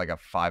trading at like a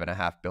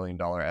 $5.5 billion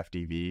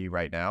FDV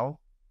right now.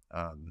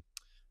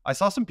 I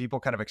saw some people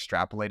kind of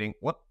extrapolating.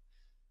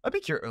 I'd be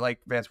curious, like,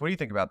 Vance, what do you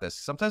think about this?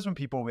 Sometimes when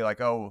people will be like,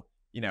 oh,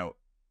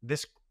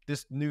 this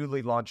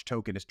newly launched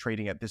token is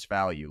trading at this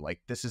value, like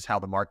this is how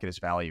the market is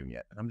valuing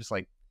it. And I'm just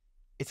like,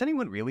 is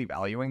anyone really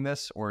valuing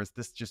this, or is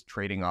this just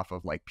trading off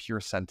of like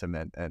pure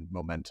sentiment and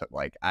momentum?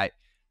 Like, I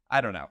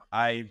don't know.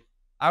 I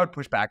would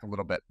push back a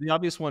little bit. The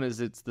obvious one is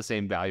it's the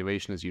same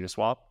valuation as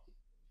Uniswap.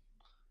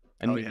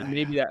 And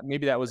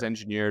maybe that was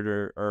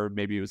engineered or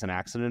maybe it was an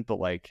accident, but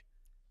like,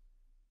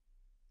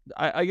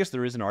 I guess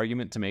there is an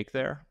argument to make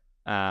there.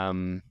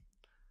 The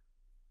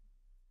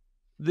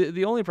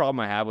only problem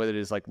I have with it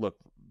is like, look,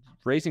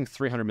 raising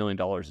 $300 million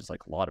is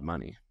like a lot of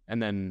money.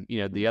 And then,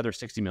 the other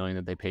 60 million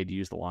that they paid to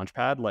use the launch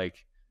pad,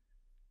 like,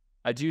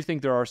 I do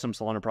think there are some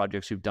Solana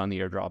projects who've done the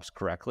airdrops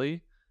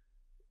correctly.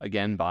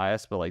 Again,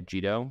 biased, but like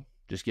Jito,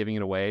 just giving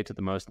it away to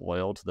the most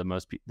loyal, to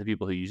the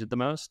people who use it the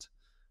most.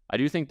 I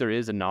do think there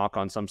is a knock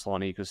on some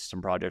Solana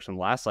ecosystem projects from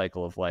the last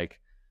cycle of like,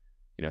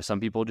 some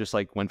people just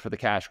like went for the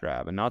cash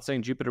grab. And not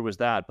saying Jupiter was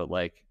that, but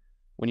like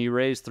when you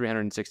raise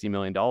 $360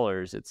 million,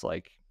 it's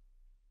like,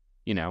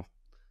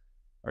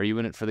 are you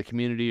in it for the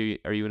community?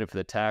 Are you in it for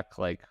the tech?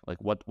 Like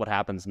what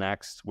happens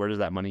next? Where does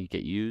that money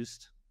get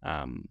used?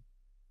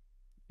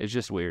 It's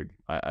just weird.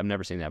 I've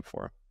never seen that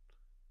before,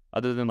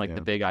 other than like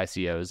the big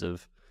ICOs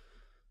of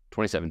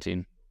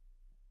 2017.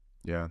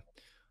 Yeah.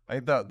 I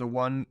think the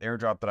one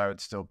airdrop that I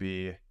would still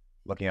be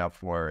looking out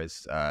for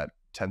is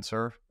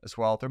Tensor as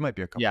well. There might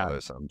be a couple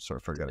others I'm sort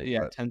of forgetting.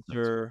 Yeah,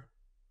 Tensor.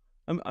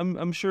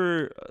 I'm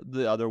sure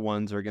the other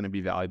ones are going to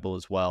be valuable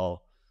as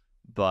well,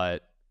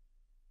 but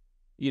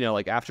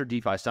like after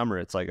DeFi summer,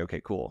 it's like,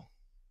 okay, cool,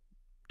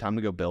 time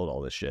to go build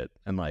all this shit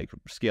and like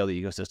scale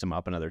the ecosystem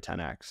up another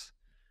 10x.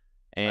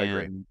 And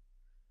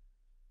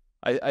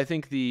I agree. I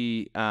think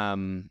the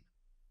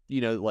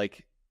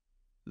like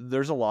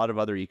there's a lot of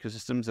other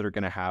ecosystems that are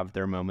going to have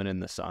their moment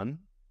in the sun.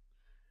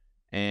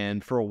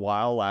 And for a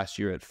while last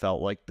year, it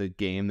felt like the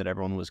game that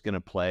everyone was going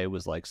to play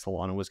was like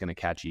Solana was going to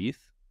catch ETH.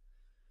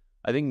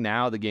 I think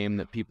now the game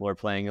that people are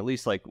playing, at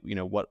least like,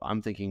 what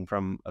I'm thinking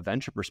from a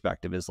venture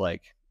perspective is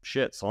like,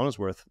 shit, Solana's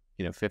worth,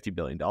 $50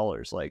 billion.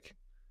 Like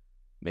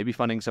maybe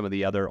funding some of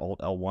the other alt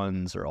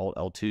L1s or alt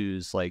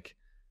L2s, like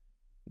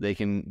they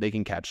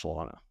can catch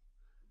Solana.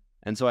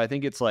 And so I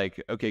think it's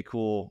like, okay,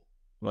 cool.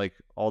 Like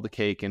all the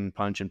cake and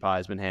punch and pie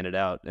has been handed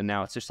out. And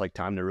now it's just like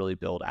time to really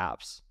build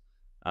apps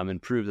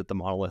and prove that the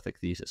monolithic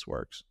thesis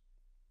works.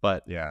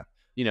 But yeah,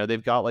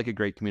 they've got like a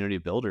great community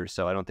of builders.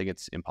 So I don't think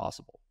it's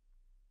impossible.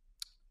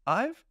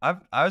 I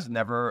was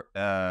never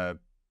a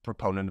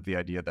proponent of the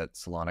idea that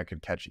Solana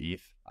could catch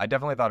ETH. I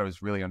definitely thought it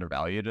was really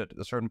undervalued at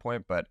a certain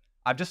point, but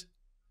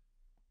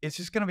it's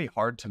just going to be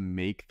hard to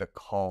make the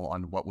call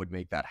on what would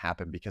make that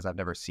happen because I've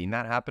never seen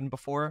that happen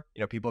before.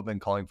 People have been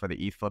calling for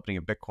the ETH flipping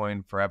of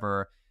Bitcoin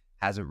forever.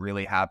 Hasn't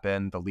really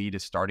happened. The lead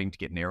is starting to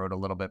get narrowed a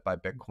little bit by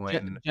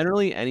Bitcoin.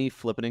 Generally, any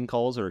flipping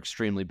calls are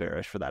extremely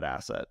bearish for that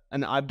asset.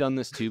 And I've done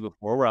this too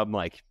before where I'm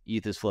like,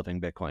 ETH is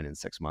flipping Bitcoin in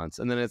 6 months.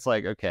 And then it's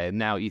like, okay,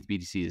 now ETH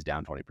BTC is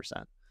down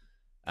 20%.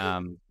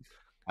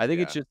 I think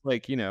Yeah. it's just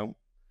like,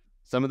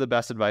 some of the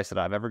best advice that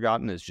I've ever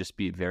gotten is just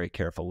be very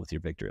careful with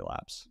your victory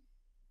laps.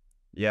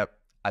 Yep.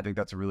 I think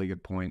that's a really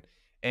good point.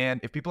 And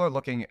if people are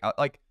looking at,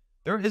 like,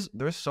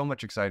 there's so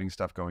much exciting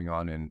stuff going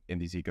on in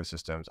these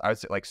ecosystems. I would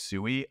say like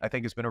Sui, I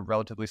think has been a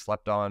relatively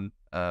slept on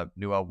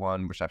new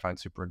L1, which I find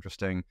super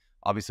interesting.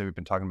 Obviously, we've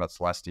been talking about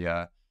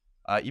Celestia.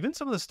 Even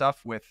some of the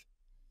stuff with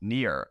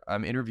Near.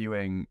 I'm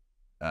interviewing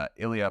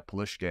Ilya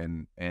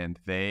Polushkin, and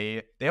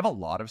they have a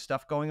lot of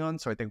stuff going on.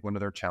 So I think one of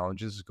their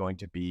challenges is going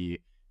to be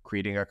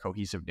creating a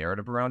cohesive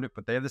narrative around it.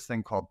 But they have this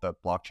thing called the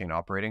blockchain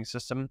operating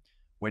system,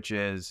 which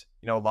is,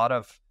 a lot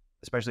of,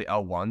 especially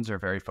L1s are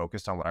very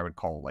focused on what I would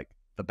call like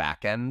the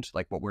back end,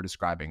 like what we're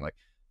describing, like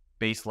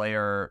base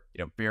layer,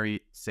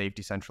 very safe,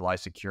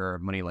 decentralized, secure,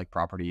 money-like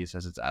properties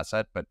as its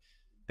asset. But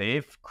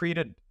they've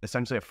created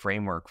essentially a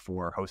framework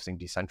for hosting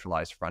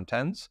decentralized front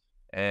ends.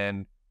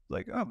 And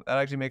like, oh, that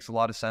actually makes a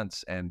lot of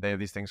sense. And they have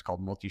these things called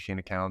multi-chain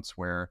accounts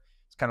where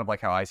it's kind of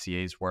like how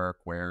ICAs work,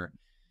 where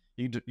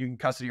you can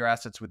custody your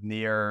assets with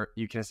Near.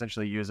 You can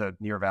essentially use a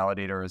Near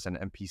validator as an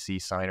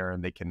MPC signer,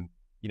 and they can,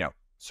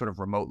 sort of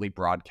remotely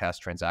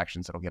broadcast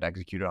transactions that'll get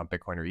executed on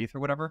Bitcoin or ETH or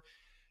whatever.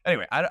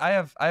 Anyway, I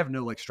have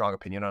no like strong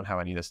opinion on how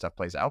any of this stuff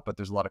plays out, but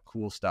there's a lot of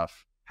cool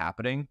stuff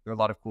happening. There are a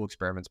lot of cool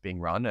experiments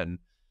being run, and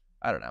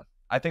I don't know.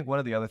 I think one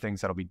of the other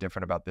things that'll be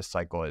different about this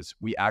cycle is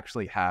we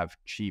actually have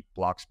cheap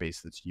block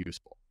space that's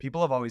useful. People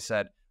have always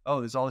said,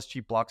 oh, there's all this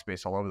cheap block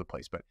space all over the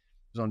place, but it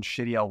was on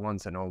shitty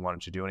L1s that no one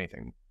wanted to do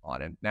anything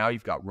on. And now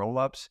you've got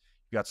rollups,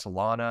 you've got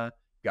Solana,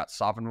 you've got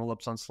sovereign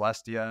rollups on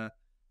Celestia,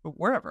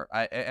 wherever.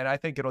 I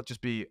think it'll just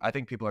be, I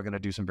think people are going to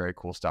do some very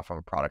cool stuff from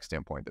a product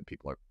standpoint that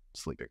people are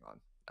sleeping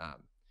on.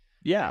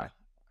 Yeah.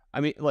 I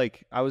mean,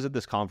 like, I was at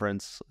this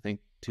conference, I think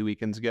 2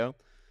 weekends ago,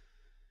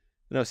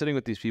 and I was sitting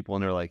with these people,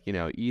 and they're like,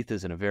 ETH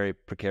is in a very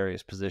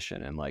precarious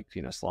position, and like,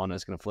 Solana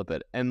is going to flip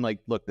it. And like,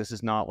 look, this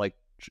is not like,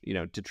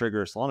 to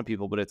trigger Solana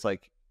people, but it's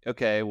like,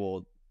 okay,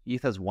 well,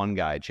 ETH has one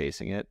guy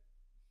chasing it,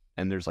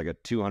 and there's like a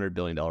 $200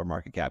 billion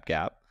market cap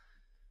gap.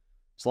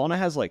 Solana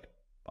has like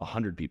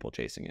 100 people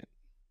chasing it.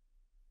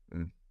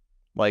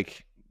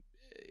 Like,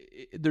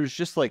 there's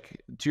just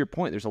like, to your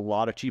point, there's a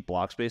lot of cheap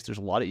block space. There's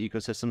a lot of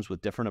ecosystems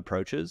with different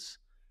approaches.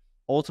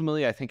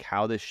 Ultimately, I think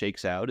how this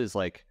shakes out is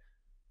like,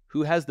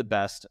 who has the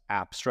best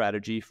app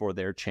strategy for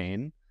their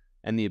chain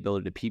and the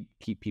ability to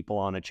keep people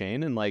on a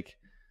chain. And like,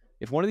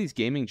 if one of these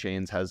gaming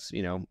chains has,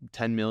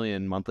 10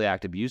 million monthly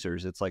active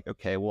users, it's like,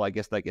 okay, well, I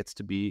guess that gets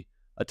to be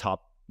a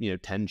top,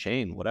 10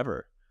 chain,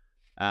 whatever.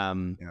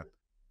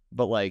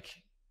 But like,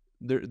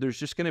 there's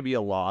just going to be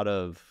a lot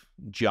of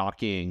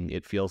jockeying,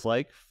 it feels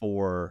like,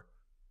 for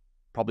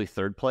probably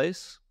third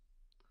place.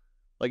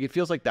 Like, it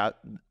feels like that,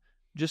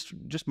 just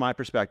my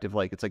perspective,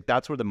 like, it's like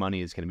that's where the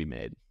money is going to be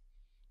made.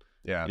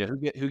 Yeah.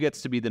 Who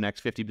gets to be the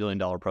next $50 billion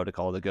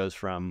protocol that goes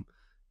from,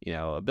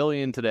 $1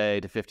 billion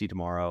today to 50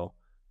 tomorrow.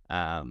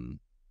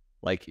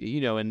 Like,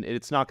 and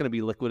it's not going to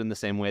be liquid in the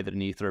same way that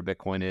an ETH or a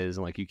Bitcoin is.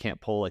 And like, you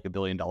can't pull like $1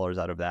 billion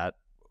out of that.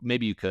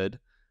 Maybe you could,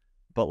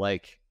 but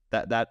like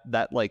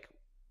that like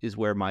is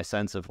where my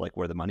sense of like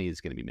where the money is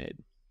going to be made.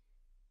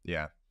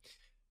 Yeah.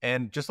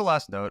 And just a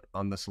last note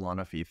on the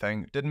Solana fee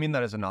thing. Didn't mean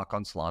that as a knock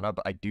on Solana,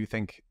 but I do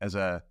think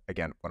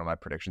again, one of my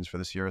predictions for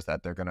this year is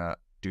that they're going to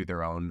do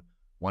their own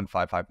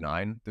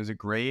 1559. There's a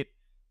great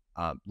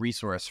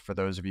resource for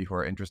those of you who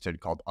are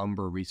interested called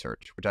Umber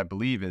Research, which I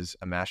believe is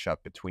a mashup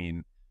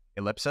between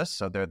Ellipsis,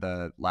 so they're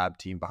the lab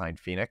team behind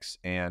Phoenix,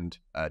 and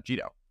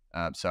Jito.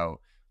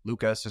 So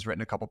Lucas has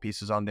written a couple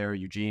pieces on there.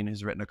 Eugene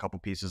has written a couple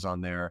pieces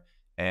on there.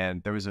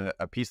 And there was a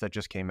piece that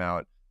just came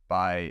out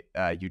by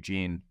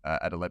Eugene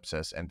at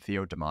Ellipsis and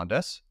Theo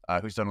Demandis,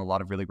 who's done a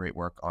lot of really great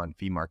work on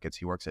fee markets.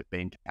 He works at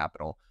Bain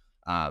Capital.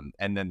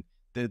 And then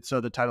the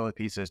title of the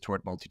piece is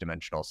Toward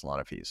Multidimensional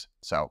Solana Fees.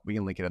 So we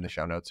can link it in the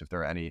show notes if there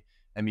are any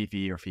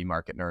MEV or fee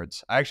market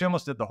nerds. I actually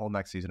almost did the whole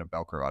next season of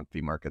Bell Curve on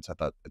fee markets. I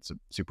thought it's a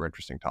super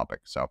interesting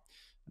topic. So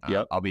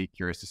I'll be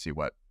curious to see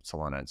what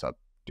Solana ends up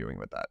doing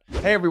with that.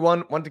 Hey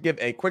everyone, want to give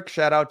a quick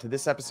shout out to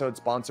this episode's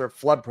sponsor,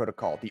 Flood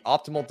Protocol, the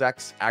optimal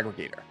DEX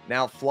aggregator.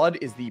 Now, Flood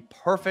is the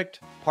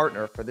perfect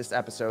partner for this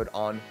episode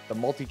on the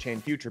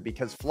multi-chain future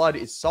because Flood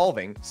is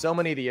solving so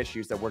many of the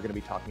issues that we're going to be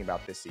talking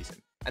about this season.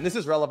 And this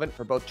is relevant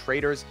for both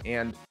traders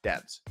and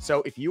devs.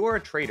 So if you are a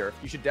trader,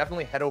 you should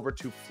definitely head over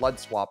to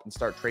FloodSwap and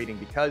start trading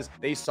because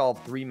they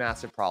solve 3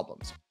 massive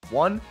problems.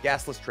 1,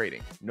 gasless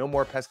trading. No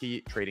more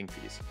pesky trading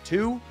fees.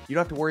 2, you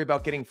don't have to worry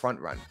about getting front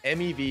run.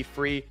 MEV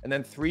free. And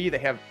then 3, they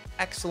have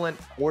excellent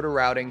order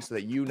routing so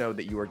that you know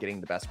that you are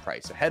getting the best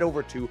price. So head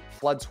over to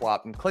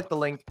FloodSwap and click the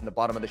link in the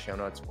bottom of the show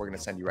notes. We're going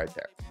to send you right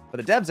there. For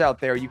the devs out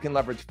there, you can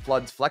leverage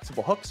Flood's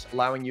flexible hooks,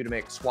 allowing you to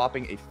make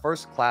swapping a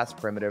first-class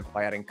primitive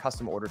by adding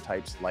custom order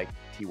types like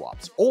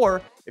TWAPs.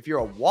 Or if you're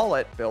a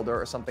wallet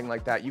builder or something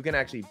like that, you can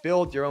actually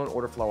build your own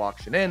order flow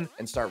auction in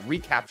and start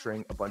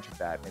recapturing a bunch of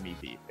that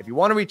MEV. If you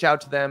want to reach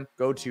out to them,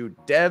 go to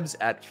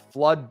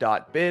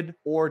devs@flood.bid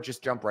or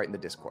just jump right in the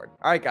Discord.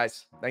 All right,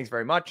 guys. Thanks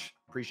very much.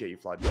 Appreciate you,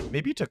 Flood.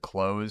 Maybe to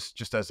close,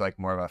 just as like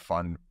more of a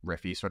fun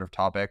riffy sort of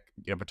topic,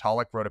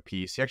 Vitalik wrote a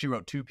piece. He actually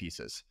wrote 2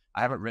 pieces.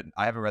 I haven't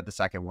read the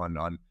second one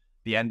on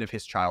the end of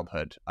his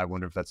childhood. I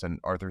wonder if that's an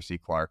Arthur C.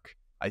 Clarke.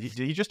 Did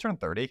he just turn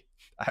 30?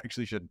 I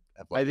actually should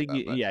have looked I think,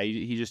 at that, yeah,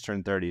 he just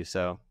turned 30.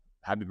 So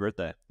happy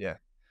birthday.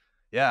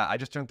 Yeah, I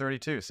just turned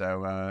 32.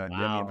 So yeah, me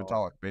and Wow.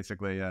 Vitalik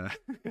basically.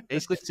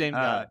 Basically the same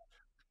guy.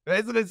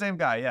 Basically the same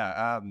guy,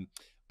 yeah.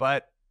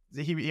 But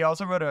he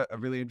also wrote a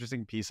really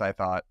interesting piece, I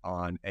thought,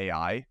 on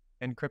AI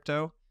and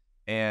crypto,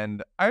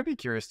 and I would be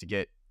curious to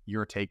get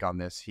your take on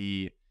this.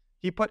 He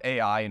put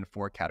AI in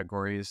 4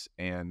 categories,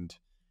 and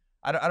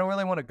I don't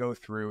really want to go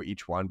through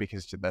each one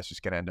because that's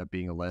just going to end up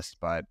being a list.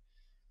 But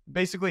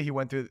basically, he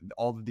went through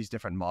all of these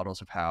different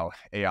models of how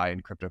AI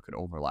and crypto could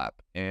overlap,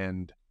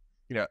 and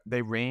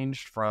they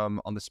ranged from,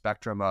 on the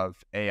spectrum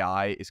of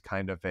AI is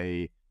kind of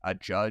a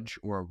judge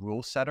or a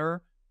rule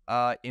setter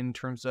in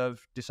terms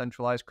of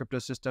decentralized crypto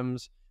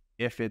systems.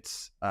 If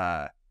it's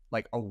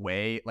like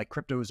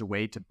crypto is a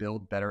way to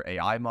build better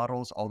AI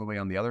models, all the way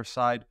on the other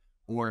side,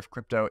 or if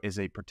crypto is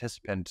a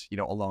participant,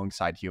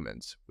 alongside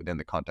humans within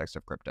the context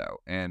of crypto.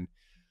 And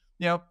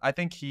I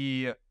think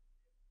he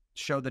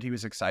showed that he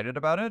was excited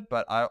about it,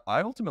 but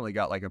I ultimately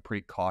got like a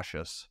pretty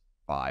cautious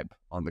vibe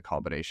on the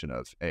combination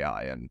of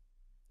AI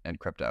and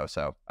crypto.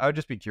 So I would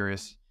just be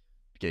curious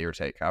to get your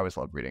take. I always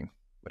love reading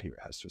what he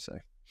has to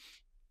say.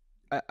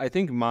 I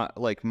think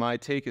my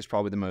take is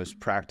probably the most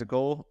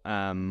practical,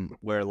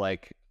 where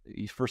like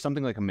for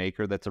something like a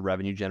maker that's a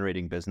revenue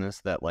generating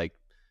business that like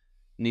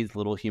needs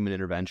little human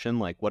intervention,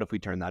 like what if we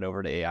turn that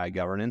over to AI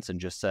governance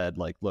and just said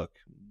like, look,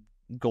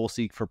 goal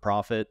seek for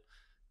profit,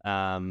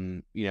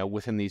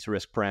 within these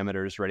risk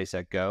parameters, ready,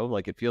 set, go.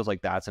 Like it feels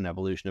like that's an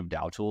evolution of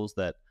DAO tools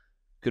that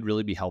could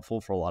really be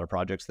helpful for a lot of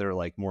projects that are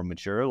like more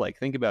mature. Like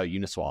think about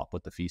Uniswap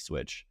with the fee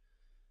switch.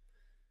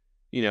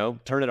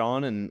 Turn it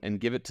on and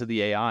give it to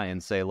the AI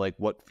and say like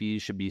what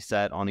fees should be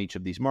set on each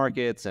of these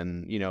markets,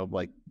 and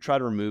like try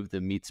to remove the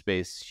meat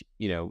space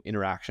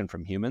interaction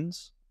from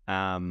humans.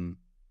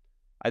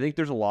 I think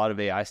there's a lot of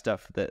AI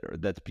stuff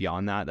that's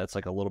beyond that. That's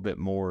like a little bit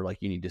more like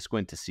you need to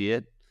squint to see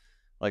it.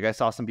 Like I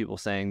saw some people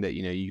saying that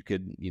you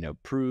could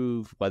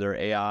prove whether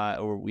AI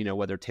or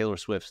whether Taylor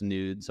Swift's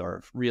nudes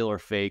are real or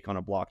fake on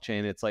a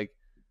blockchain. It's like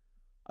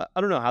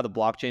I don't know how the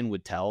blockchain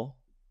would tell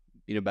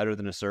better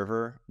than a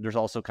server. There's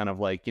also kind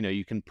of like,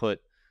 you can put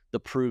the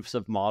proofs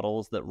of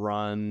models that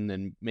run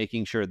and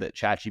making sure that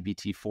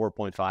ChatGPT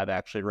 4.5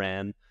 actually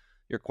ran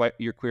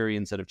your query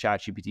instead of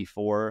ChatGPT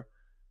 4.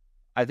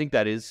 I think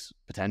that is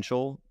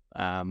potential.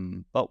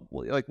 But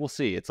like, we'll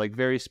see. It's like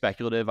very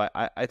speculative.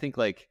 I think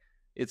like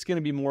it's going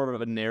to be more of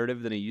a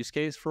narrative than a use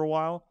case for a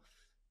while.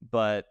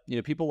 But,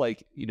 people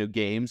like,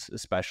 games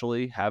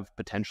especially have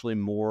potentially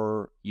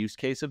more use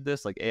case of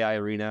this, like AI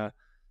Arena,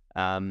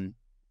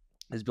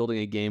 is building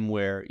a game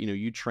where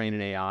you train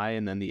an AI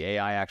and then the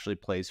AI actually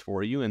plays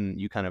for you,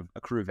 and you kind of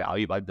accrue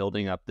value by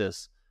building up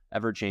this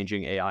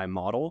ever-changing AI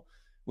model,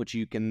 which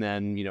you can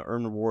then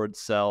earn rewards,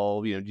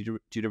 sell, do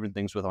different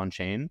things with on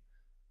chain.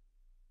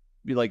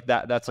 Be like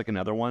that's like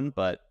another one,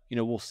 but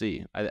we'll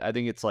see. I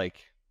think it's like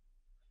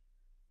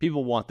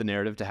people want the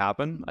narrative to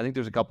happen. I think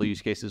there's a couple of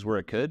use cases where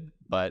it could,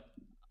 but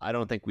I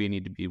don't think we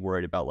need to be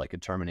worried about like a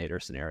Terminator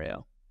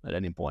scenario at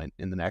any point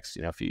in the next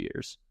few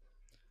years.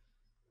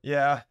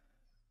 Yeah.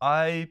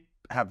 I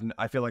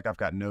feel like I've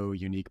got no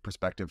unique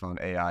perspective on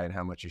AI and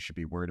how much you should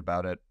be worried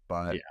about it,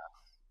 but yeah.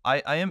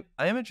 I am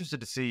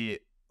interested to see,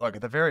 like,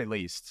 at the very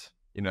least,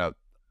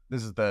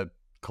 this is the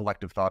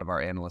collective thought of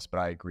our analysts, but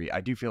I agree.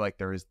 I do feel like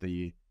there is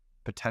the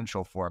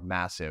potential for a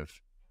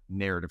massive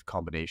narrative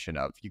combination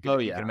of you can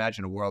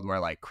imagine a world where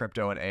like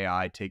crypto and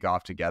AI take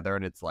off together,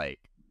 and it's like,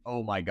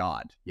 oh my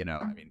God, I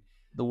mean,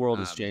 the world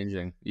is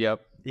changing.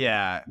 Yep.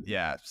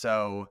 Yeah.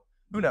 So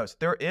who knows?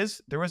 There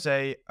was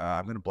a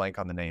I'm gonna blank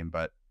on the name,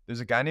 but there's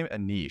a guy named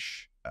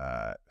Anish,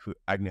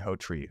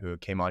 Agnihotri, who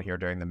came on here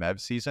during the MEV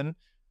season.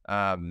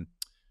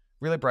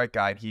 Really bright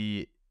guy.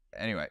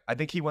 Anyway, I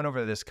think he went over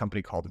to this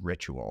company called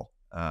Ritual,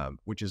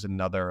 which is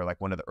another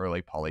like one of the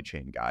early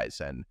polychain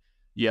guys. And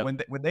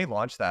when they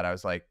launched that, I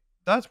was like,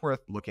 that's worth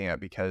looking at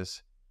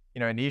because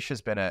Anish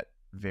has been at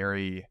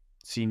very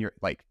senior,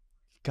 like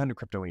he got into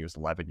crypto when he was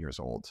 11 years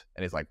old,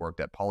 and he's like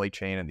worked at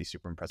Polychain and these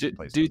super impressive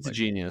places. Dude's like, a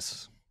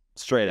genius,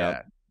 straight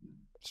up.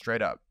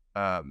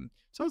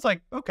 So it's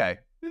like, okay,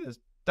 there's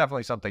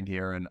definitely something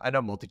here, and I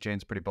know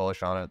multi-chain's pretty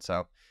bullish on it,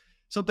 so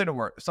something to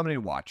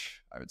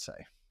watch, I would say.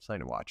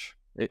 Something to watch.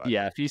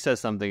 Yeah, if he says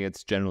something,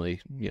 it's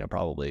generally,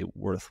 probably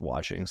worth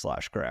watching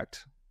 /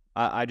 correct.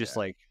 I just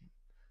like,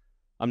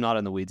 I'm not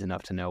in the weeds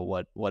enough to know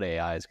what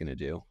AI is going to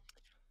do.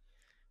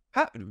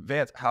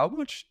 Vance, how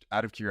much,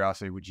 out of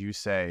curiosity, would you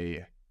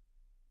say,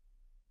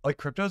 like,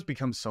 crypto's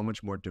become so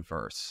much more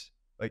diverse?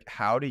 Like,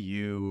 how do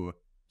you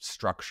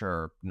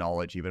structure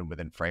knowledge even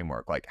within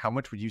framework? Like, how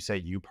much would you say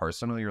you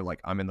personally are like,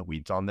 I'm in the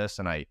weeds on this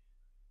and I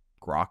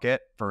grok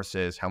it,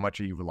 versus how much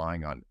are you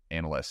relying on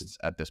analysts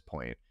at this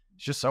point?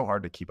 It's just so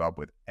hard to keep up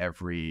with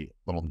every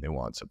little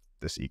nuance of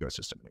this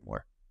ecosystem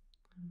anymore.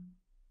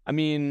 I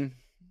mean,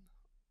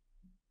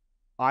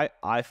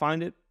 I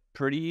find it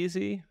pretty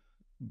easy,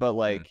 but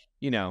like,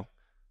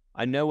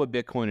 I know what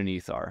Bitcoin and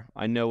ETH are.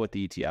 I know what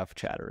the ETF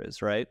chatter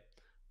is, right?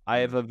 I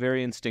have a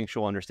very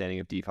instinctual understanding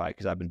of DeFi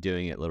because I've been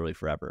doing it literally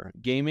forever.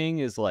 Gaming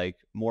is like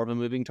more of a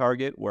moving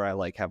target where I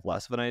like have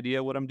less of an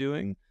idea what I'm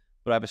doing,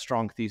 but I have a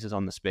strong thesis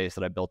on the space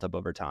that I built up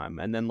over time.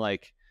 And then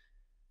like,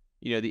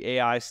 you know, the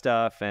AI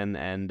stuff and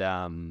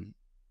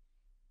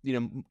you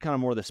know, kind of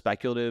more the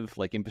speculative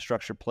like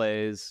infrastructure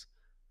plays.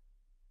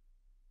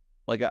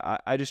 Like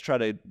I just try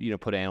to, you know,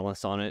 put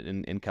analysts on it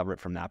and cover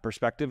it from that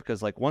perspective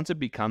because like once it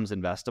becomes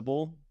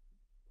investable,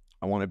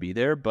 I want to be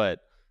there. But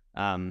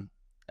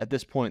at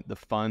this point, the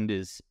fund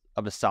is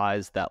of a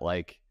size that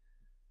like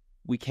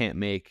we can't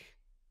make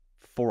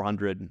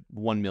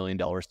 $1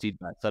 million seed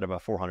bets out of a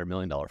 $400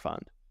 million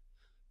fund.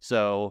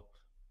 So,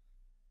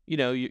 you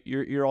know,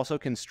 you're also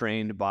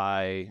constrained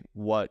by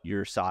what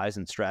your size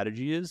and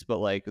strategy is. But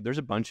like, there's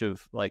a bunch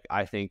of like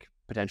I think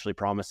potentially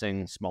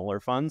promising smaller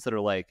funds that are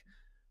like,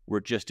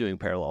 we're just doing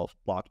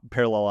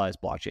parallelized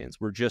blockchains.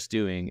 We're just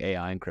doing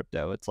AI and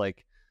crypto. It's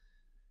like,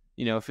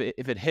 you know, if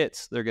it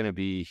hits, they're going to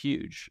be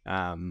huge.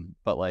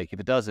 But like if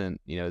it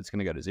doesn't, you know, it's going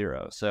to go to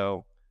zero.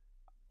 So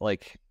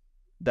like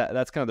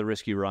that's kind of the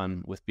risk you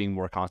run with being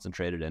more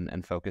concentrated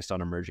and focused on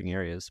emerging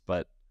areas.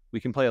 But we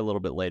can play a little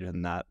bit later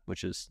than that,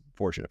 which is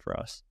fortunate for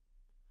us.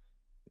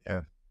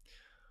 Yeah.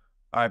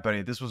 All right,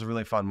 buddy. This was a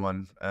really fun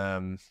one.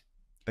 I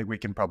think we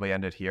can probably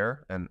end it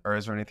here. Or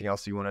is there anything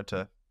else you wanted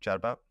to chat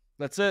about?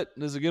 That's it.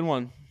 This is a good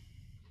one.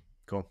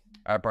 Cool.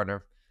 All right,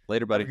 partner.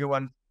 Later, buddy. Have a good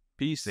one.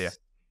 Peace. See ya.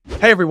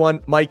 Hey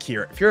everyone, Mike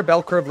here. If you're a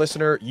Bell Curve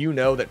listener, you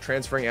know that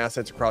transferring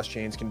assets across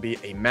chains can be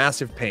a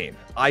massive pain.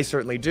 I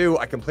certainly do.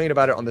 I complain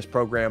about it on this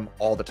program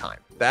all the time.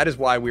 That is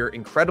why we're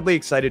incredibly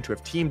excited to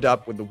have teamed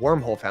up with the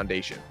Wormhole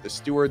Foundation, the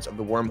stewards of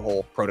the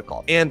Wormhole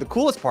protocol. And the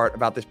coolest part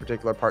about this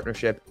particular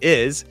partnership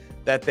is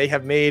that they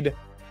have made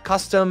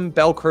custom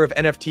Bell Curve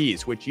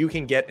NFTs, which you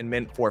can get and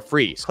mint for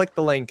free. So click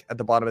the link at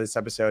the bottom of this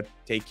episode,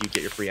 get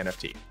your free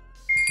NFT.